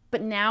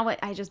 But now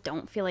I just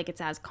don't feel like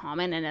it's as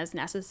common and as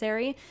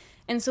necessary.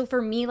 And so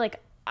for me, like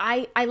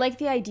I like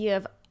the idea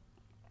of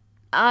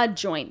a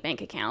joint bank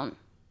account,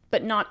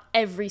 but not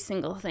every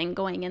single thing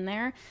going in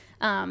there.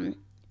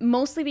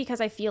 Mostly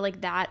because I feel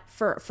like that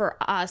for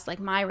us,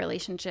 like my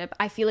relationship,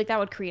 I feel like that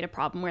would create a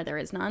problem where there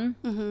is none.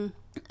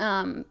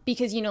 Mm-hmm.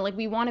 Because, you know, like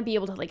we want to be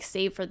able to like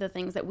save for the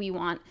things that we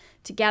want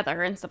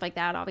together and stuff like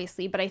that,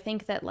 obviously. But I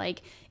think that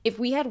like if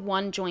we had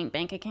one joint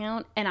bank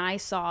account and I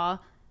saw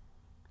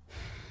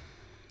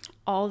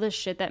all the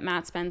shit that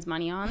Matt spends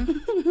money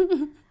on,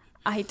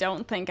 I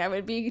don't think I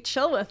would be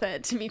chill with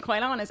it, to be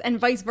quite honest. And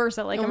vice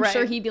versa. Like, I'm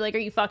sure he'd be like, are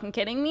you fucking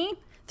kidding me?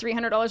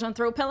 $300 on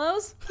throw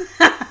pillows?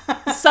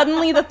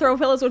 Suddenly the throw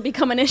pillows would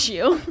become an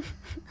issue.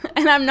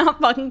 And I'm not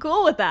fucking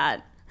cool with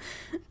that.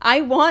 I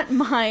want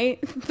my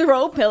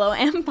throw pillow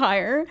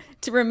empire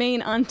to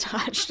remain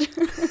untouched.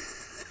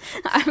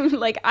 I'm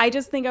like, I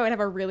just think I would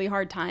have a really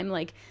hard time.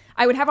 Like,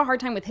 I would have a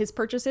hard time with his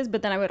purchases,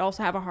 but then I would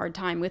also have a hard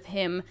time with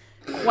him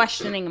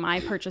questioning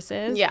my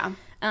purchases. Yeah.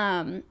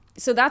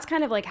 So that's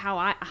kind of like how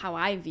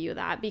I view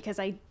that, because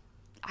I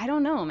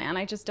don't know, man.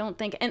 I just don't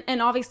think,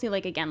 and obviously,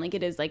 like, again, like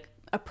it is like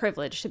a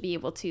privilege to be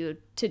able to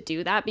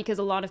do that, because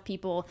a lot of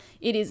people,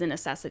 it is a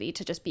necessity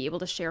to just be able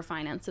to share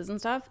finances and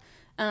stuff.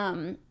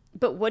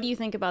 But what do you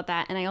think about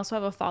that? And I also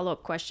have a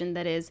follow-up question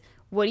that is,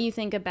 what do you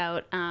think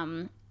about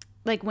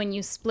like when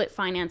you split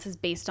finances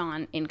based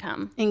on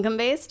income? Income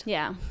based?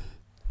 Yeah.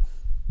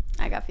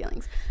 I got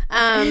feelings.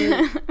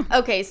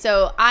 Okay,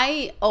 so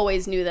I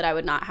always knew that I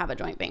would not have a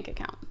joint bank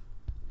account.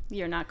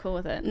 You're not cool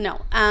with it?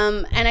 No.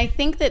 And I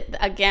think that,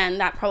 again,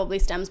 that probably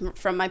stems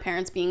from my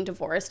parents being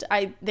divorced.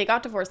 They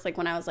got divorced like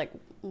when I was like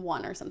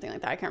 1 or something like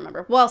that. I can't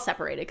remember. Well,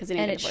 separated, because they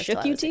didn't get divorced. And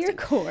it shook you to your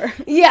core.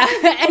 Yeah.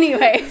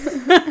 Anyway,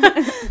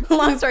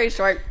 long story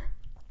short.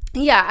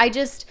 Yeah,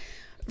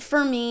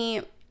 for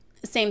me,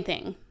 same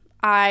thing.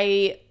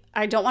 I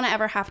don't want to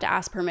ever have to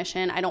ask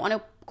permission. I don't want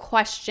to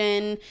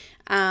question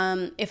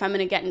if I'm going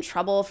to get in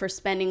trouble for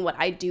spending what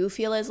I do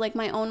feel is like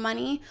my own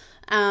money.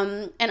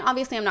 And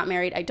obviously I'm not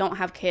married. I don't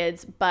have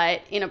kids,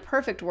 but in a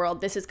perfect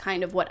world, this is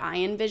kind of what I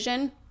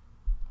envision.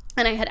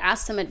 And I had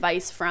asked some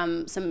advice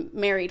from some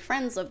married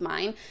friends of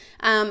mine.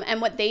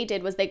 And what they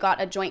did was they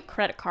got a joint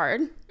credit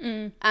card,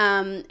 and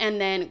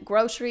then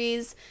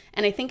groceries,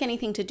 and I think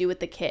anything to do with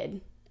the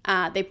kid.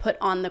 They put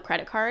on the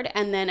credit card,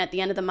 and then at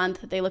the end of the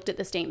month, they looked at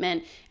the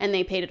statement and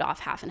they paid it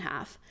off half and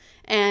half.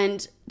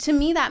 And to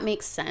me, that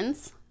makes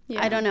sense.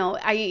 Yeah. I don't know.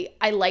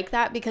 I like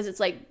that, because it's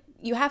like,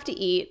 you have to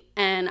eat.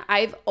 And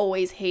I've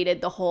always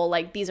hated the whole,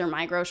 like, these are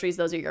my groceries,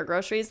 those are your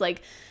groceries.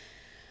 Like,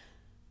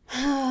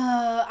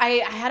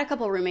 I had a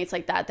couple roommates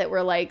like that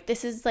were like,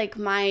 this is like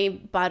my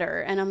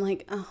butter. And I'm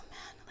like, oh man,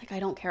 like, I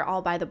don't care.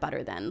 I'll buy the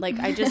butter then. Like,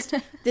 I just,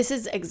 this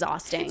is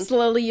exhausting.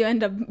 Slowly you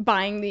end up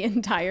buying the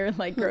entire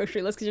like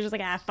grocery list because you're just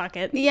like, fuck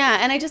it. Yeah.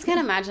 And I just can't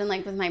imagine,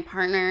 like, with my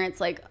partner,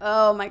 it's like,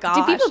 oh my gosh.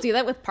 Do people do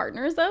that with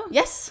partners though?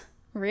 Yes.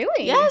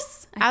 Really?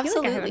 Yes. I feel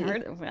absolutely. like I haven't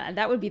heard of that.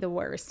 That would be the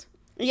worst.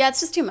 Yeah,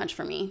 it's just too much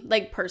for me,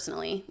 like,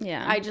 personally.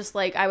 Yeah. I just,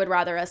 like, I would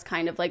rather us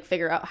kind of, like,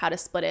 figure out how to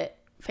split it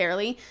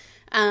fairly.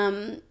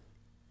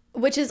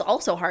 Which is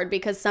also hard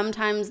because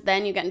sometimes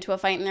then you get into a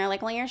fight and they're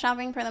like, well, you're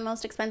shopping for the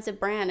most expensive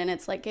brand. And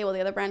it's like, okay, well,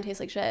 the other brand tastes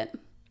like shit.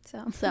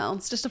 So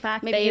it's just a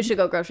fact. Maybe babe. you should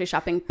go grocery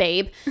shopping,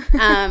 babe.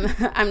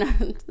 I'm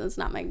not, that's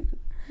not my,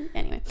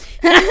 anyway.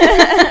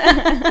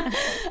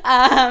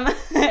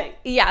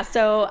 Yeah,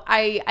 so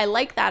I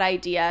like that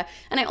idea.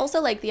 And I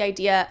also like the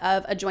idea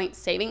of a joint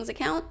savings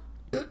account.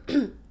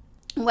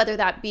 Whether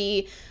that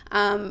be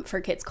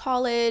for kids'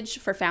 college,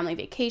 for family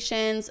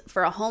vacations,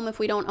 for a home if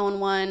we don't own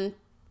one,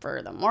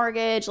 for the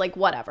mortgage, like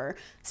whatever.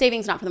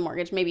 Savings not for the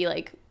mortgage, maybe,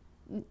 like,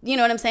 you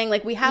know what I'm saying?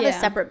 Like, we have a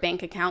separate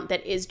bank account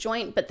that is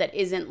joint, but that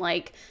isn't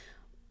like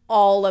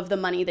all of the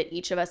money that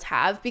each of us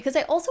have. Because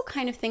I also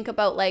kind of think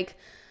about, like,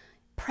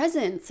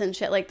 presents and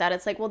shit like that.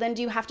 It's like, well, then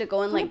do you have to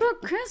go and, like, what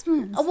about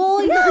Christmas?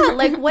 Well, yeah.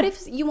 Like, what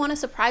if you want to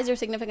surprise your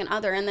significant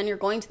other and then you're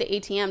going to the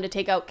ATM to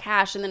take out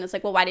cash and then it's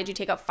like, well, why did you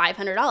take out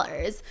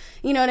 $500?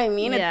 You know what I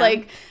mean? Yeah. It's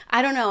like,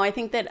 I don't know. I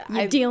think that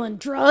You're dealing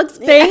drugs,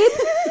 babe.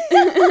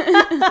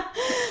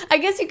 I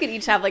guess you could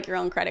each have, like, your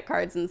own credit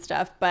cards and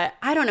stuff, but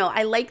I don't know.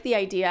 I like the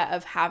idea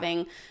of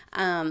having,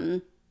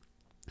 my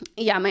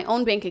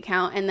own bank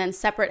account and then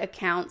separate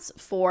accounts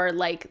for,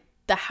 like,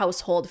 the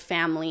household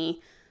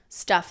family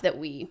stuff that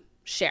we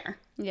share.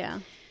 Yeah.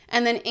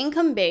 And then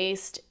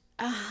income-based,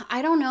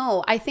 I don't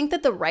know. I think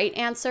that the right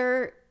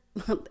answer,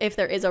 if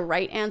there is a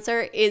right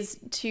answer, is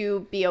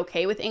to be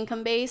okay with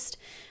income-based.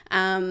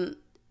 But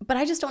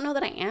I just don't know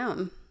that I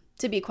am,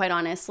 to be quite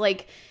honest.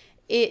 Like,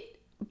 it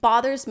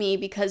bothers me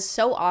because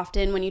so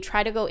often when you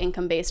try to go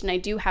income-based, and I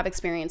do have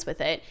experience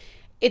with it,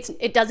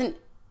 it doesn't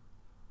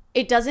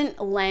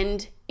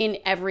lend in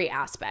every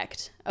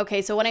aspect.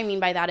 Okay, so what I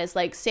mean by that is,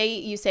 like, say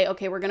you say,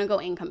 okay, we're going to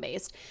go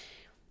income-based.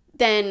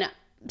 Then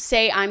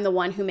say I'm the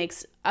one who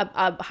makes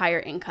a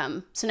higher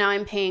income. So now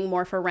I'm paying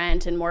more for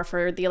rent and more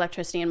for the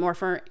electricity and more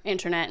for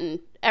internet and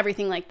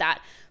everything like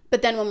that.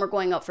 But then when we're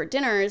going out for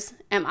dinners,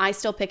 am I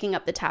still picking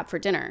up the tab for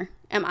dinner?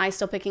 Am I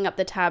still picking up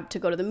the tab to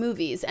go to the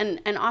movies?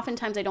 And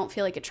oftentimes I don't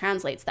feel like it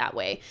translates that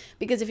way.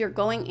 Because if you're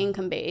going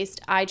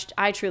income-based, I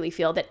truly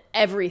feel that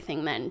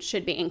everything then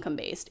should be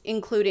income-based,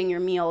 including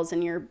your meals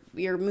and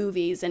your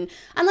movies. And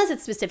unless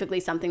it's specifically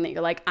something that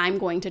you're like, I'm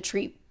going to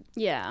treat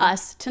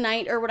us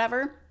tonight or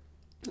whatever.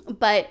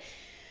 But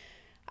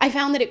I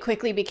found that it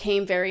quickly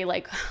became very,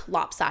 like,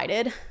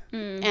 lopsided.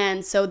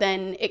 And so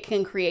then it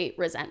can create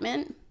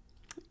resentment,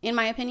 in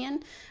my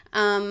opinion.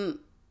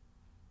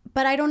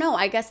 But I don't know.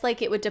 I guess,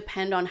 like, it would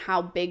depend on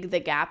how big the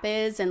gap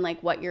is and,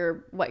 like, what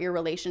your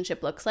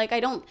relationship looks like.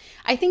 I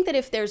think that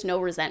if there's no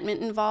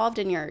resentment involved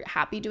and you're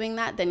happy doing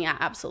that, then yeah,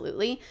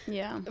 absolutely.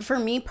 Yeah. For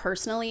me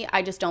personally,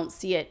 I just don't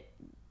see it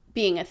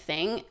being a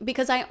thing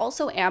because I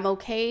also am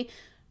okay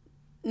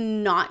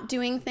not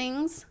doing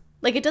things.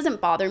 Like, it doesn't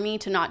bother me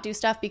to not do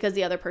stuff because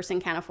the other person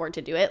can't afford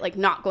to do it, like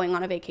not going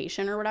on a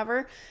vacation or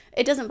whatever.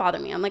 It doesn't bother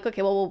me. I'm like,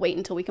 okay, well, we'll wait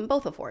until we can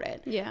both afford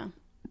it. Yeah.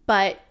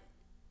 But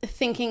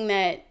thinking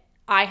that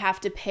I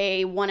have to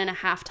pay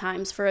 1.5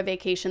 times for a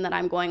vacation that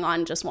I'm going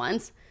on just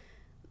once,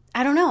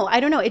 I don't know.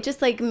 It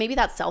just, like, maybe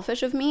that's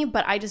selfish of me,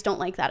 but I just don't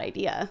like that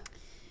idea.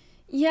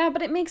 Yeah,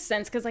 but it makes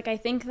sense because, like, I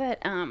think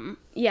that,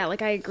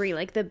 like, I agree.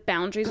 Like, the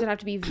boundaries would have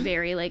to be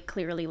very, like,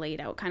 clearly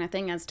laid out kind of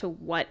thing as to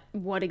what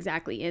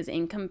exactly is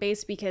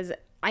income-based because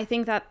I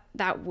think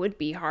that would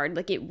be hard.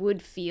 Like, it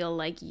would feel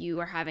like you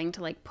are having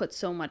to, like, put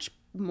so much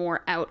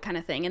more out kind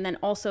of thing. And then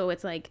also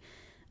it's, like,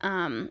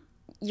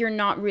 you're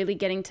not really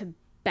getting to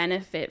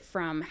benefit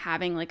from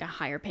having, like, a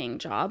higher paying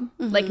job.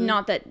 Mm-hmm. Like,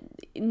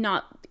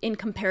 not in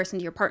comparison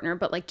to your partner,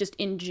 but, like, just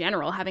in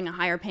general, having a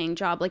higher paying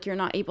job, like, you're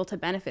not able to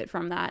benefit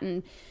from that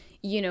and,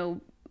 you know,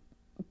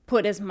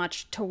 put as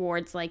much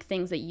towards, like,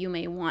 things that you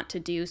may want to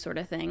do sort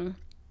of thing.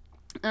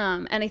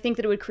 And I think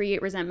that it would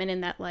create resentment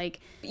in that, like,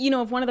 you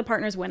know, if one of the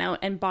partners went out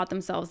and bought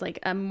themselves, like,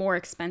 a more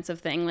expensive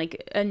thing,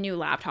 like a new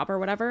laptop or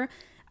whatever,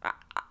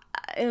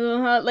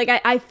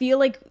 I feel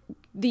like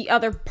the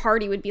other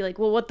party would be like,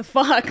 well, what the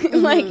fuck?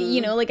 Mm-hmm. Like,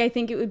 you know, like, I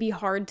think it would be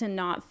hard to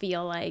not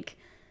feel like,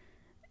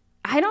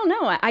 I don't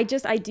know. I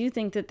do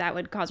think that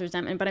would cause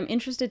resentment, but I'm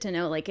interested to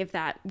know, like, if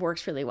that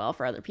works really well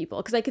for other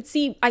people. Because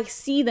I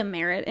see the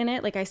merit in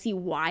it. Like, I see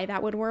why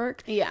that would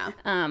work. Yeah.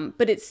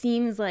 But it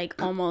seems like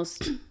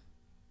almost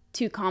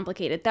too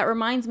complicated. That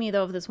reminds me,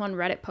 though, of this one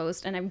Reddit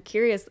post, and I'm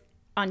curious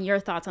on your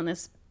thoughts on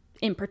this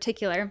in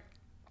particular.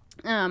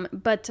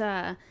 But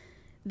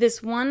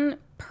this one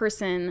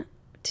person,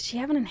 did she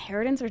have an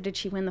inheritance or did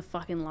she win the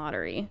fucking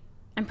lottery?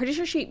 I'm pretty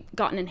sure she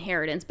got an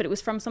inheritance, but it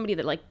was from somebody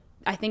that like,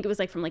 I think it was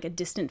like from like a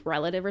distant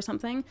relative or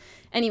something.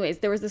 Anyways,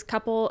 there was this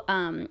couple,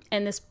 and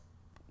this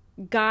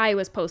guy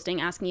was posting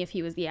asking if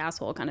he was the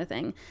asshole kind of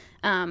thing,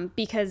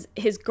 because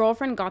his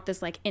girlfriend got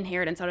this like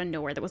inheritance out of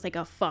nowhere that was like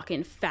a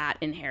fucking fat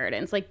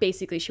inheritance. Like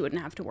basically she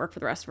wouldn't have to work for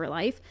the rest of her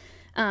life.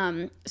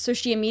 So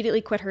she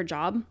immediately quit her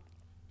job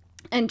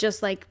and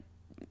just like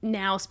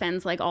now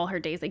spends like all her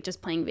days like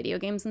just playing video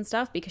games and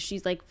stuff because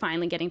she's like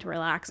finally getting to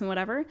relax and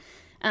whatever.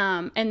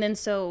 And then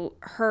so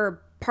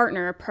her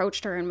partner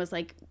approached her and was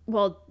like,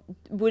 well,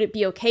 would it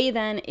be okay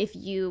then if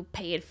you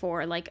paid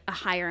for like a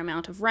higher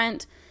amount of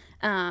rent,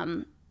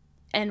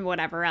 and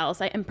whatever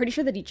else? I'm pretty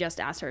sure that he just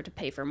asked her to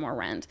pay for more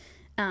rent.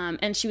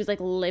 And she was like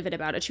livid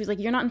about it. She was like,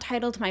 you're not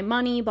entitled to my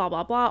money, blah,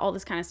 blah, blah, all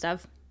this kind of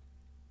stuff.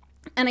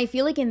 And I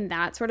feel like in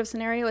that sort of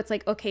scenario, it's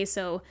like, okay,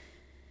 so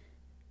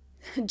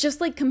just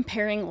like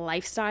comparing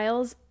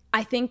lifestyles,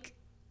 I think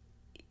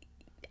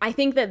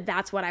that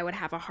that's what I would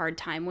have a hard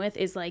time with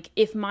is like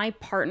if my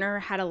partner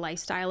had a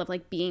lifestyle of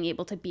like being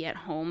able to be at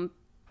home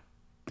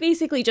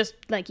basically just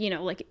like, you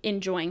know, like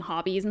enjoying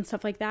hobbies and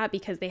stuff like that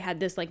because they had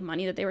this like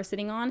money that they were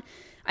sitting on.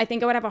 I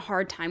think I would have a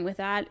hard time with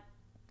that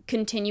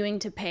continuing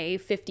to pay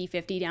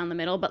 50-50 down the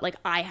middle, but like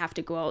I have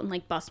to go out and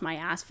like bust my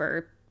ass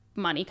for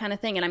money kind of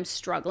thing. And I'm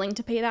struggling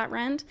to pay that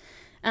rent.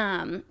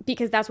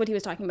 Because that's what he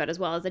was talking about as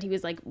well, is that he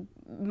was like,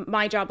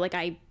 my job, like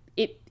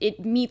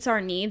it meets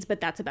our needs, but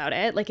that's about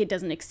it. Like it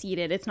doesn't exceed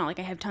it. It's not like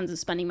I have tons of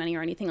spending money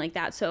or anything like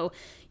that. So,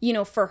 you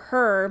know, for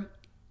her,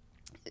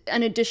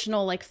 an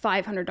additional like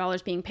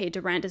 $500 being paid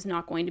to rent is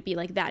not going to be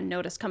like that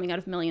notice coming out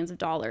of millions of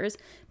dollars.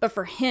 But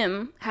for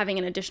him, having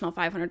an additional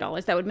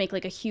 $500, that would make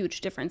like a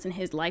huge difference in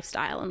his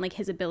lifestyle and like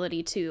his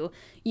ability to,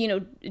 you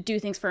know,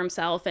 do things for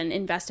himself and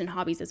invest in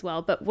hobbies as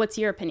well. But what's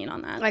your opinion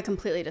on that? I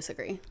completely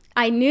disagree.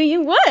 I knew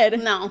you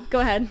would. No.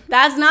 Go ahead.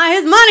 That's not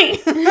his money.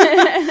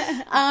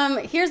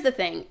 Here's the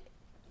thing.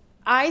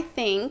 I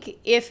think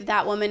if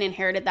that woman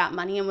inherited that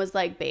money and was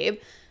like, babe,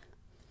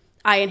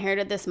 I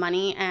inherited this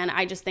money and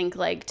I just think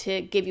like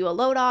to give you a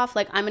load off,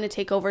 like I'm going to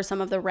take over some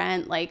of the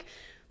rent, like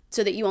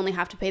so that you only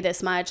have to pay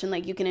this much and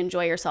like you can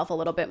enjoy yourself a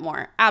little bit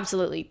more.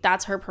 Absolutely.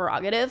 That's her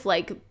prerogative.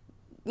 Like,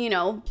 you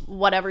know,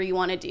 whatever you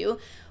want to do.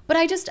 But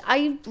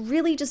I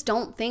really just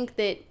don't think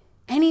that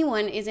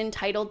anyone is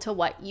entitled to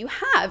what you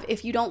have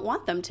if you don't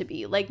want them to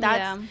be. Like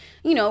that's,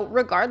 you know,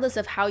 regardless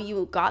of how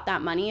you got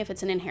that money, if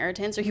it's an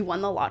inheritance or you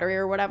won the lottery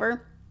or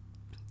whatever,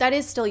 that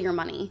is still your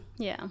money.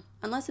 Yeah.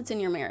 Unless it's in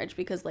your marriage,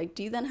 because like,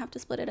 do you then have to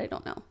split it? I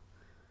don't know.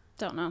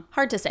 Don't know.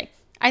 Hard to say.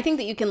 I think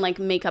that you can like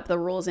make up the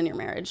rules in your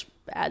marriage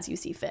as you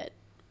see fit.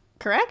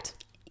 Correct?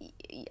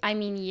 I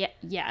mean,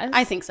 yes.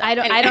 I think so.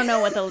 I don't know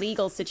what the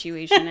legal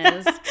situation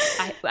is.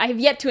 I have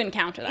yet to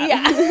encounter that.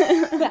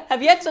 Yeah.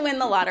 Have yet to win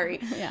the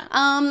lottery. Yeah.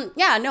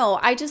 Yeah, no,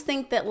 I just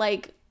think that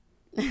like,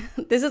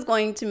 this is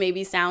going to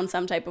maybe sound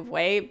some type of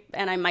way,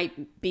 and I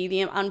might be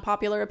the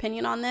unpopular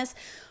opinion on this,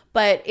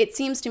 but it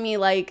seems to me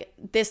like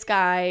this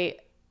guy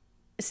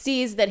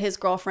sees that his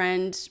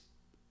girlfriend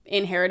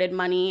inherited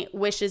money,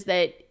 wishes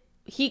that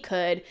he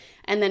could,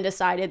 and then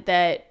decided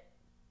that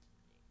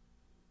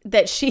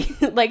she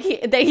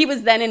like that he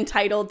was then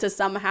entitled to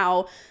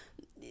somehow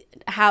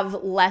have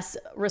less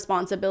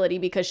responsibility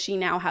because she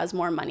now has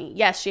more money.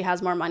 Yes, she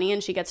has more money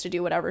and she gets to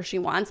do whatever she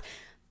wants.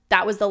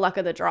 That was the luck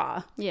of the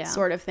draw,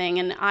 sort of thing.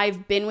 And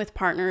I've been with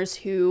partners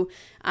who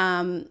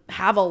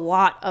have a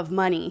lot of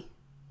money,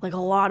 like a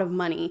lot of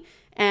money,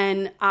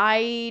 and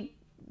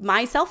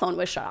my cell phone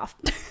was shut off.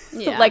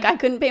 Yeah. Like I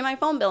couldn't pay my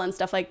phone bill and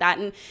stuff like that.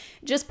 And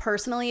just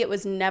personally, it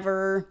was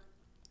never,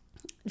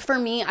 for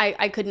me,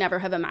 I could never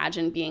have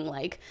imagined being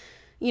like,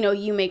 you know,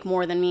 you make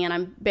more than me and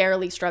I'm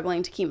barely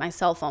struggling to keep my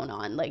cell phone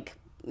on. Like,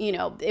 you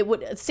know, it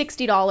would,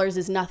 $60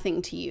 is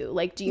nothing to you.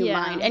 Like, do you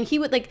mind? And he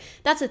would like,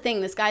 that's the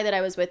thing, this guy that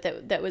I was with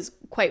that was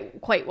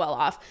quite well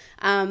off.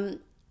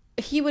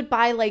 He would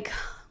buy like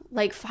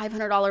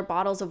 $500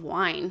 bottles of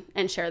wine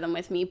and share them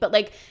with me. But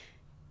like,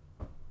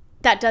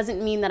 that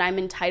doesn't mean that I'm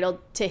entitled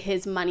to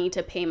his money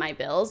to pay my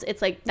bills.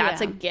 It's like,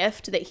 that's a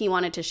gift that he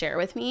wanted to share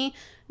with me,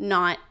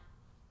 not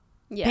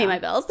pay my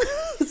bills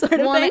sort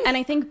of thing. And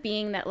I think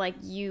being that like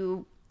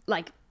you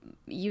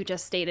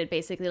just stated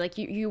basically like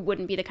you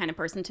wouldn't be the kind of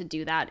person to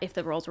do that if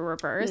the roles were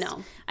reversed.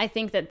 No. I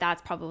think that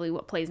that's probably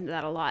what plays into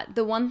that a lot.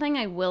 The one thing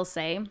I will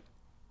say,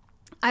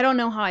 I don't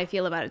know how I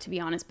feel about it to be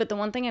honest, but the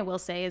one thing I will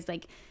say is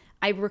like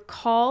I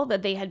recall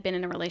that they had been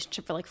in a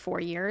relationship for like 4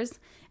 years.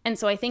 And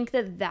so I think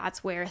that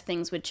that's where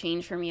things would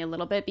change for me a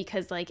little bit,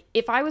 because like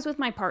if I was with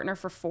my partner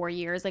for 4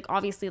 years, like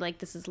obviously like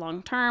this is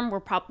long term,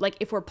 like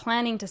if we're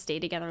planning to stay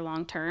together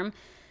long term,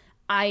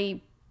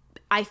 I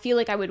feel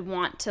like I would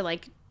want to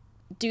like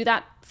do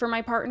that for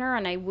my partner,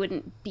 and I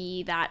wouldn't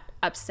be that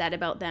upset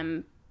about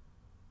them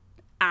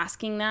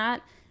asking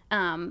that.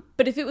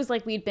 But if it was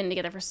like we'd been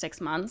together for 6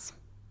 months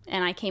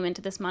and I came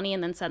into this money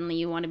and then suddenly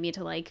you wanted me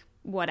to like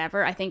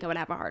whatever, I think I would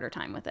have a harder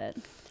time with it.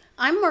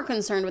 I'm more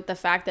concerned with the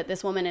fact that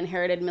this woman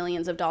inherited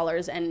millions of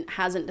dollars and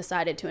hasn't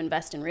decided to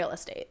invest in real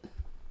estate.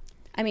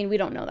 I mean, we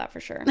don't know that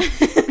for sure.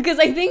 Because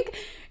I think,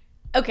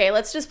 okay,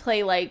 let's just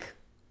play like,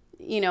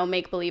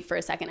 make believe for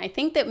a second. I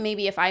think that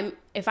maybe if I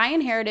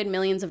inherited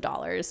millions of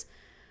dollars,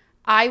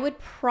 I would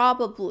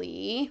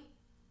probably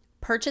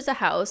purchase a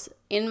house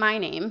in my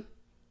name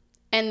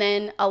and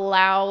then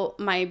allow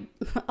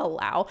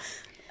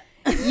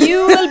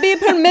You will be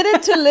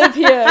permitted to live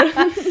here.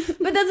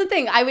 But that's the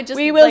thing. I would just...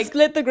 We will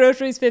split the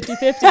groceries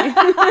 50-50.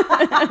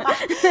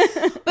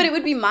 But it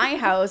would be my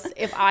house.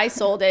 If I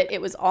sold it,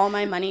 it was all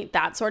my money,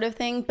 that sort of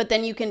thing. But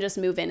then you can just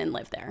move in and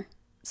live there,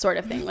 sort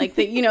of thing. Like,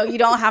 you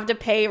don't have to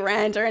pay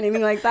rent or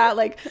anything like that.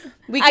 Like,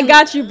 I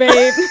got you,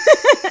 babe.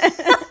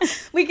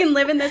 We can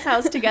live in this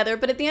house together.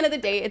 But at the end of the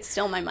day, it's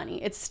still my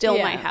money. It's still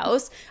my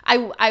house.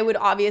 I would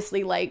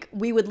obviously, like,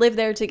 we would live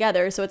there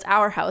together. So it's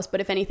our house.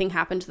 But if anything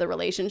happened to the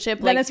relationship,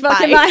 then like, it's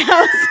fucking my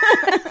house.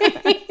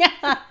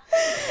 Yeah.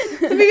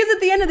 Because at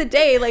the end of the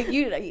day, like,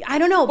 I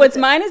don't know. What's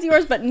mine is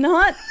yours, but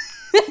not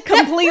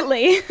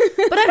completely.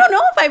 But I don't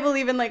know if I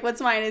believe in, like,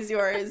 what's mine is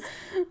yours.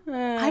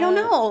 I don't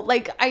know.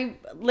 Like,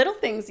 little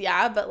things,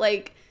 yeah, but,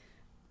 like.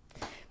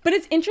 But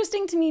it's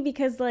interesting to me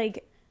because,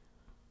 like,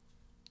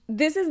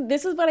 this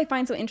is what I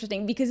find so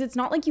interesting, because it's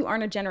not like you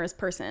aren't a generous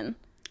person.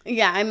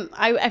 Yeah,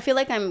 I feel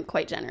like I'm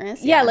quite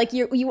generous. Yeah, like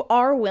you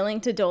are willing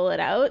to dole it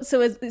out.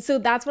 So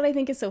that's what I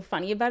think is so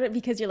funny about it,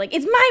 because you're like,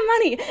 it's my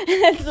money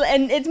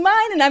and it's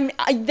mine,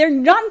 and they're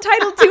not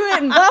entitled to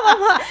it, and blah blah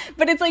blah.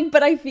 But it's like,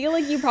 but I feel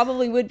like you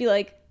probably would be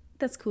like,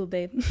 that's cool,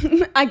 babe.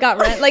 I got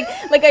rent. Like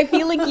I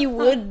feel like you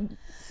would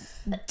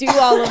do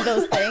all of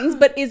those things.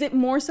 But is it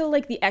more so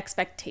like the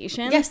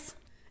expectation? Yes,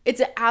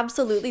 it's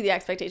absolutely the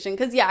expectation.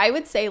 Because yeah, I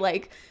would say,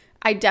 like,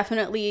 I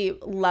definitely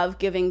love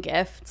giving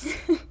gifts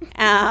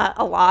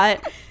a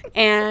lot.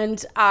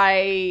 And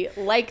I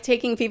like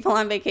taking people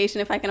on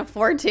vacation if I can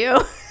afford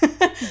to.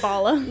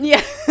 Bala.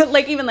 Yeah.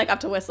 Like, even like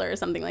up to Whistler or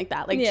something like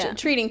that. Like,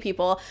 treating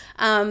people.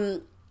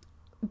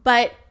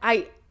 But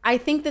I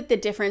think that the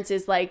difference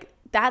is, like,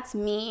 that's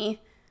me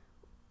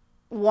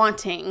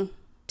wanting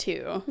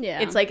to.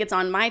 Yeah. It's like, it's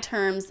on my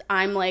terms.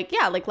 I'm like,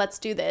 yeah, like, let's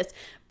do this.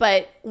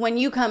 But when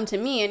you come to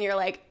me and you're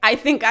like, I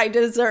think I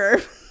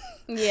deserve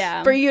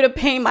for you to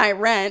pay my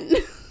rent,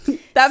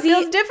 that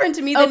feels different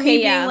to me than me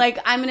being like,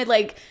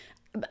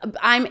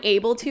 I'm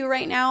able to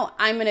right now,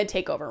 I'm gonna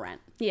take over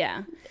rent.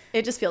 Yeah,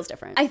 it just feels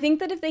different. I think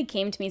that if they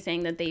came to me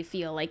saying that they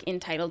feel like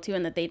entitled to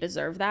and that they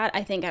deserve that,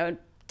 I think I would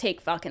take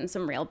fucking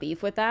some real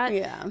beef with that.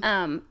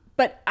 Yeah.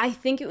 But I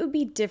think it would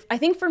be different. I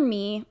think for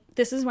me,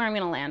 this is where I'm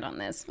gonna land on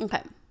this.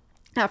 Okay.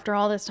 After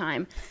all this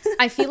time,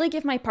 I feel like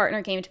if my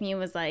partner came to me and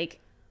was like,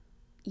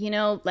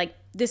 like,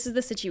 this is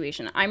the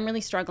situation. I'm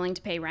really struggling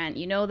to pay rent.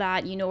 You know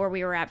that. You know where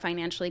we were at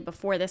financially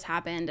before this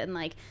happened. And,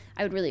 like,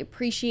 I would really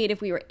appreciate if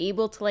we were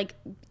able to, like,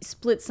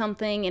 split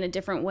something in a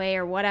different way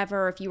or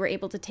whatever. If you were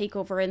able to take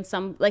over in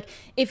some, like,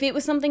 if it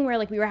was something where,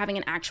 like, we were having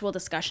an actual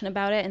discussion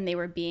about it and they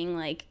were being,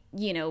 like,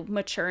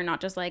 mature,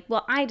 not just like,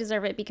 well, I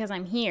deserve it because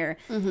I'm here.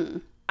 Mm-hmm.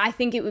 I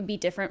think it would be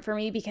different for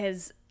me,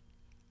 because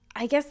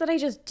I guess that I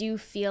just do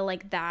feel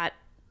like that.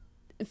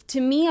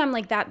 To me, I'm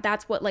like,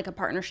 that's what, like, a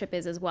partnership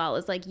is as well.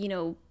 Is like,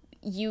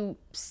 you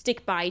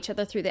stick by each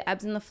other through the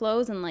ebbs and the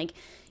flows. And, like,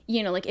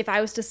 like, if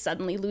I was to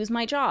suddenly lose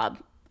my job,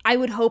 I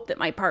would hope that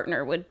my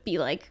partner would be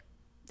like,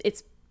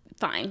 it's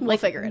fine. We'll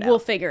figure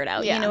it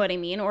out. Yeah. You know what I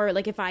mean? Or,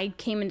 like, if I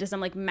came into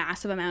some, like,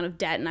 massive amount of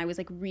debt and I was,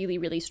 like, really,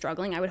 really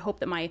struggling, I would hope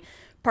that my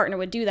partner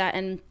would do that.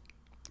 And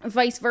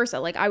vice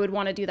versa. Like, I would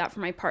want to do that for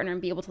my partner and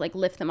be able to, like,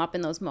 lift them up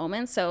in those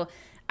moments. So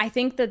I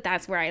think that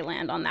that's where I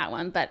land on that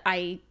one. But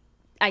I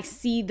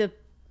see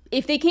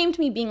if they came to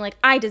me being like,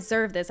 I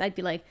deserve this, I'd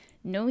be like,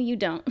 no, you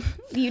don't.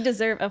 You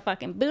deserve a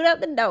fucking boot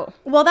out the door.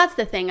 Well, that's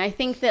the thing. I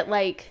think that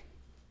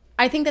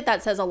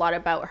that says a lot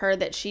about her,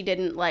 that she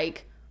didn't,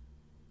 like,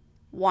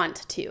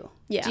 want to.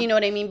 Yeah. Do you know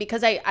what I mean?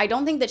 Because I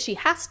don't think that she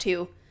has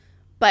to,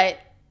 but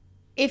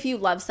if you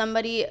love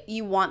somebody,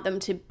 you want them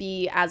to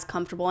be as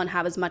comfortable and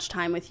have as much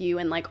time with you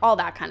and, like, all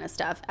that kind of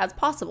stuff as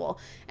possible.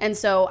 And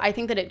so I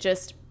think that it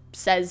just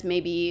says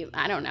maybe,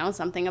 I don't know,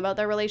 something about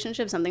their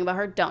relationship, something about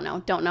her. Don't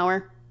know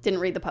her. Didn't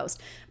read the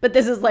post, but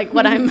this is, like,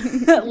 what I'm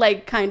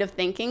like, kind of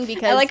thinking,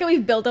 because I like how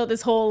we've built out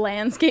this whole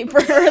landscape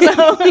for her,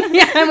 though.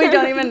 Yeah, and we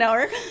don't even know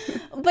her.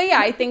 But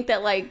yeah, I think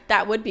that, like,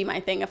 that would be my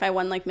thing. If I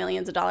won, like,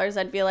 millions of dollars,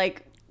 I'd be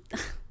like,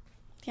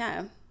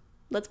 yeah,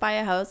 let's buy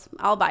a house.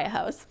 I'll buy a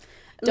house.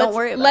 Don't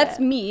worry about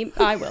it.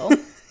 I will.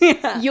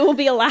 Yeah. You'll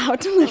be allowed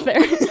to live there.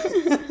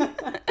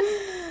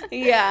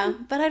 Yeah,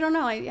 but I don't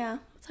know.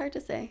 It's hard to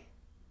say.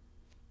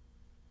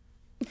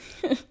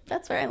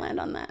 That's where I land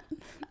on that.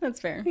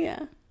 That's fair.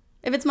 Yeah.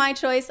 If it's my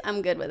choice,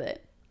 I'm good with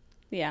it.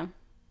 Yeah.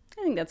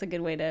 I think that's a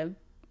good way to,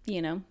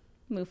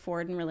 move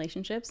forward in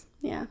relationships.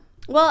 Yeah.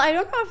 Well, I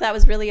don't know if that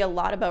was really a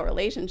lot about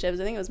relationships.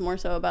 I think it was more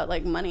so about,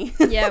 like, money.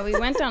 Yeah, we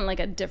went down, like,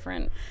 a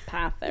different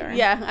path there.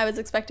 Yeah, I was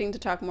expecting to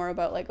talk more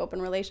about, like,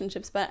 open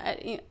relationships, but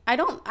I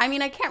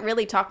can't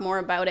really talk more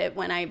about it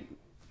when I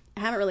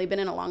haven't really been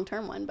in a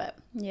long-term one, but.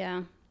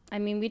 Yeah. I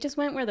mean, we just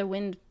went where the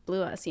wind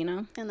blew us,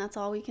 And that's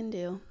all we can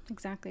do.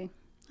 Exactly.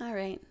 All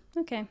right.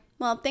 Okay.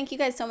 Well, thank you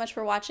guys so much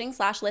for watching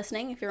 /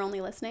 listening, if you're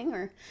only listening,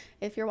 or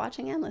if you're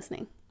watching and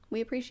listening.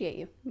 We appreciate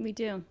you. We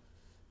do.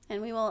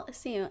 And we will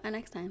see you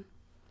next time.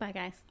 Bye,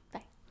 guys.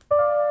 Bye.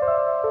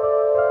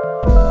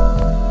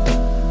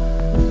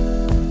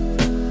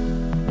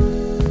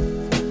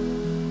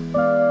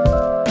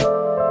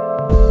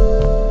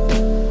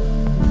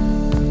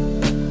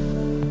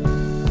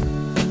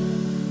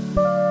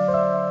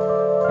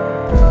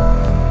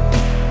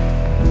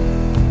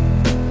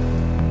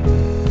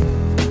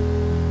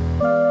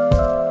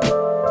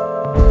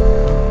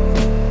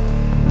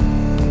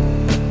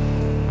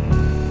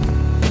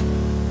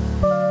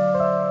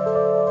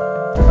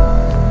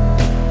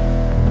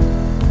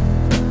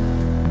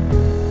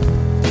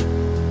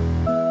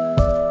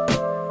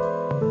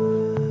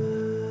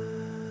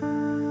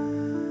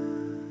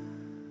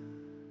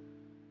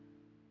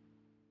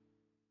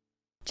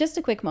 Just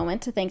a quick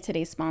moment to thank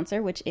today's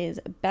sponsor, which is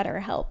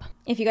BetterHelp.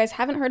 If you guys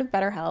haven't heard of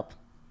BetterHelp,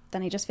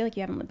 then I just feel like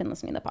you haven't been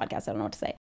listening to the podcast. I don't know what to say.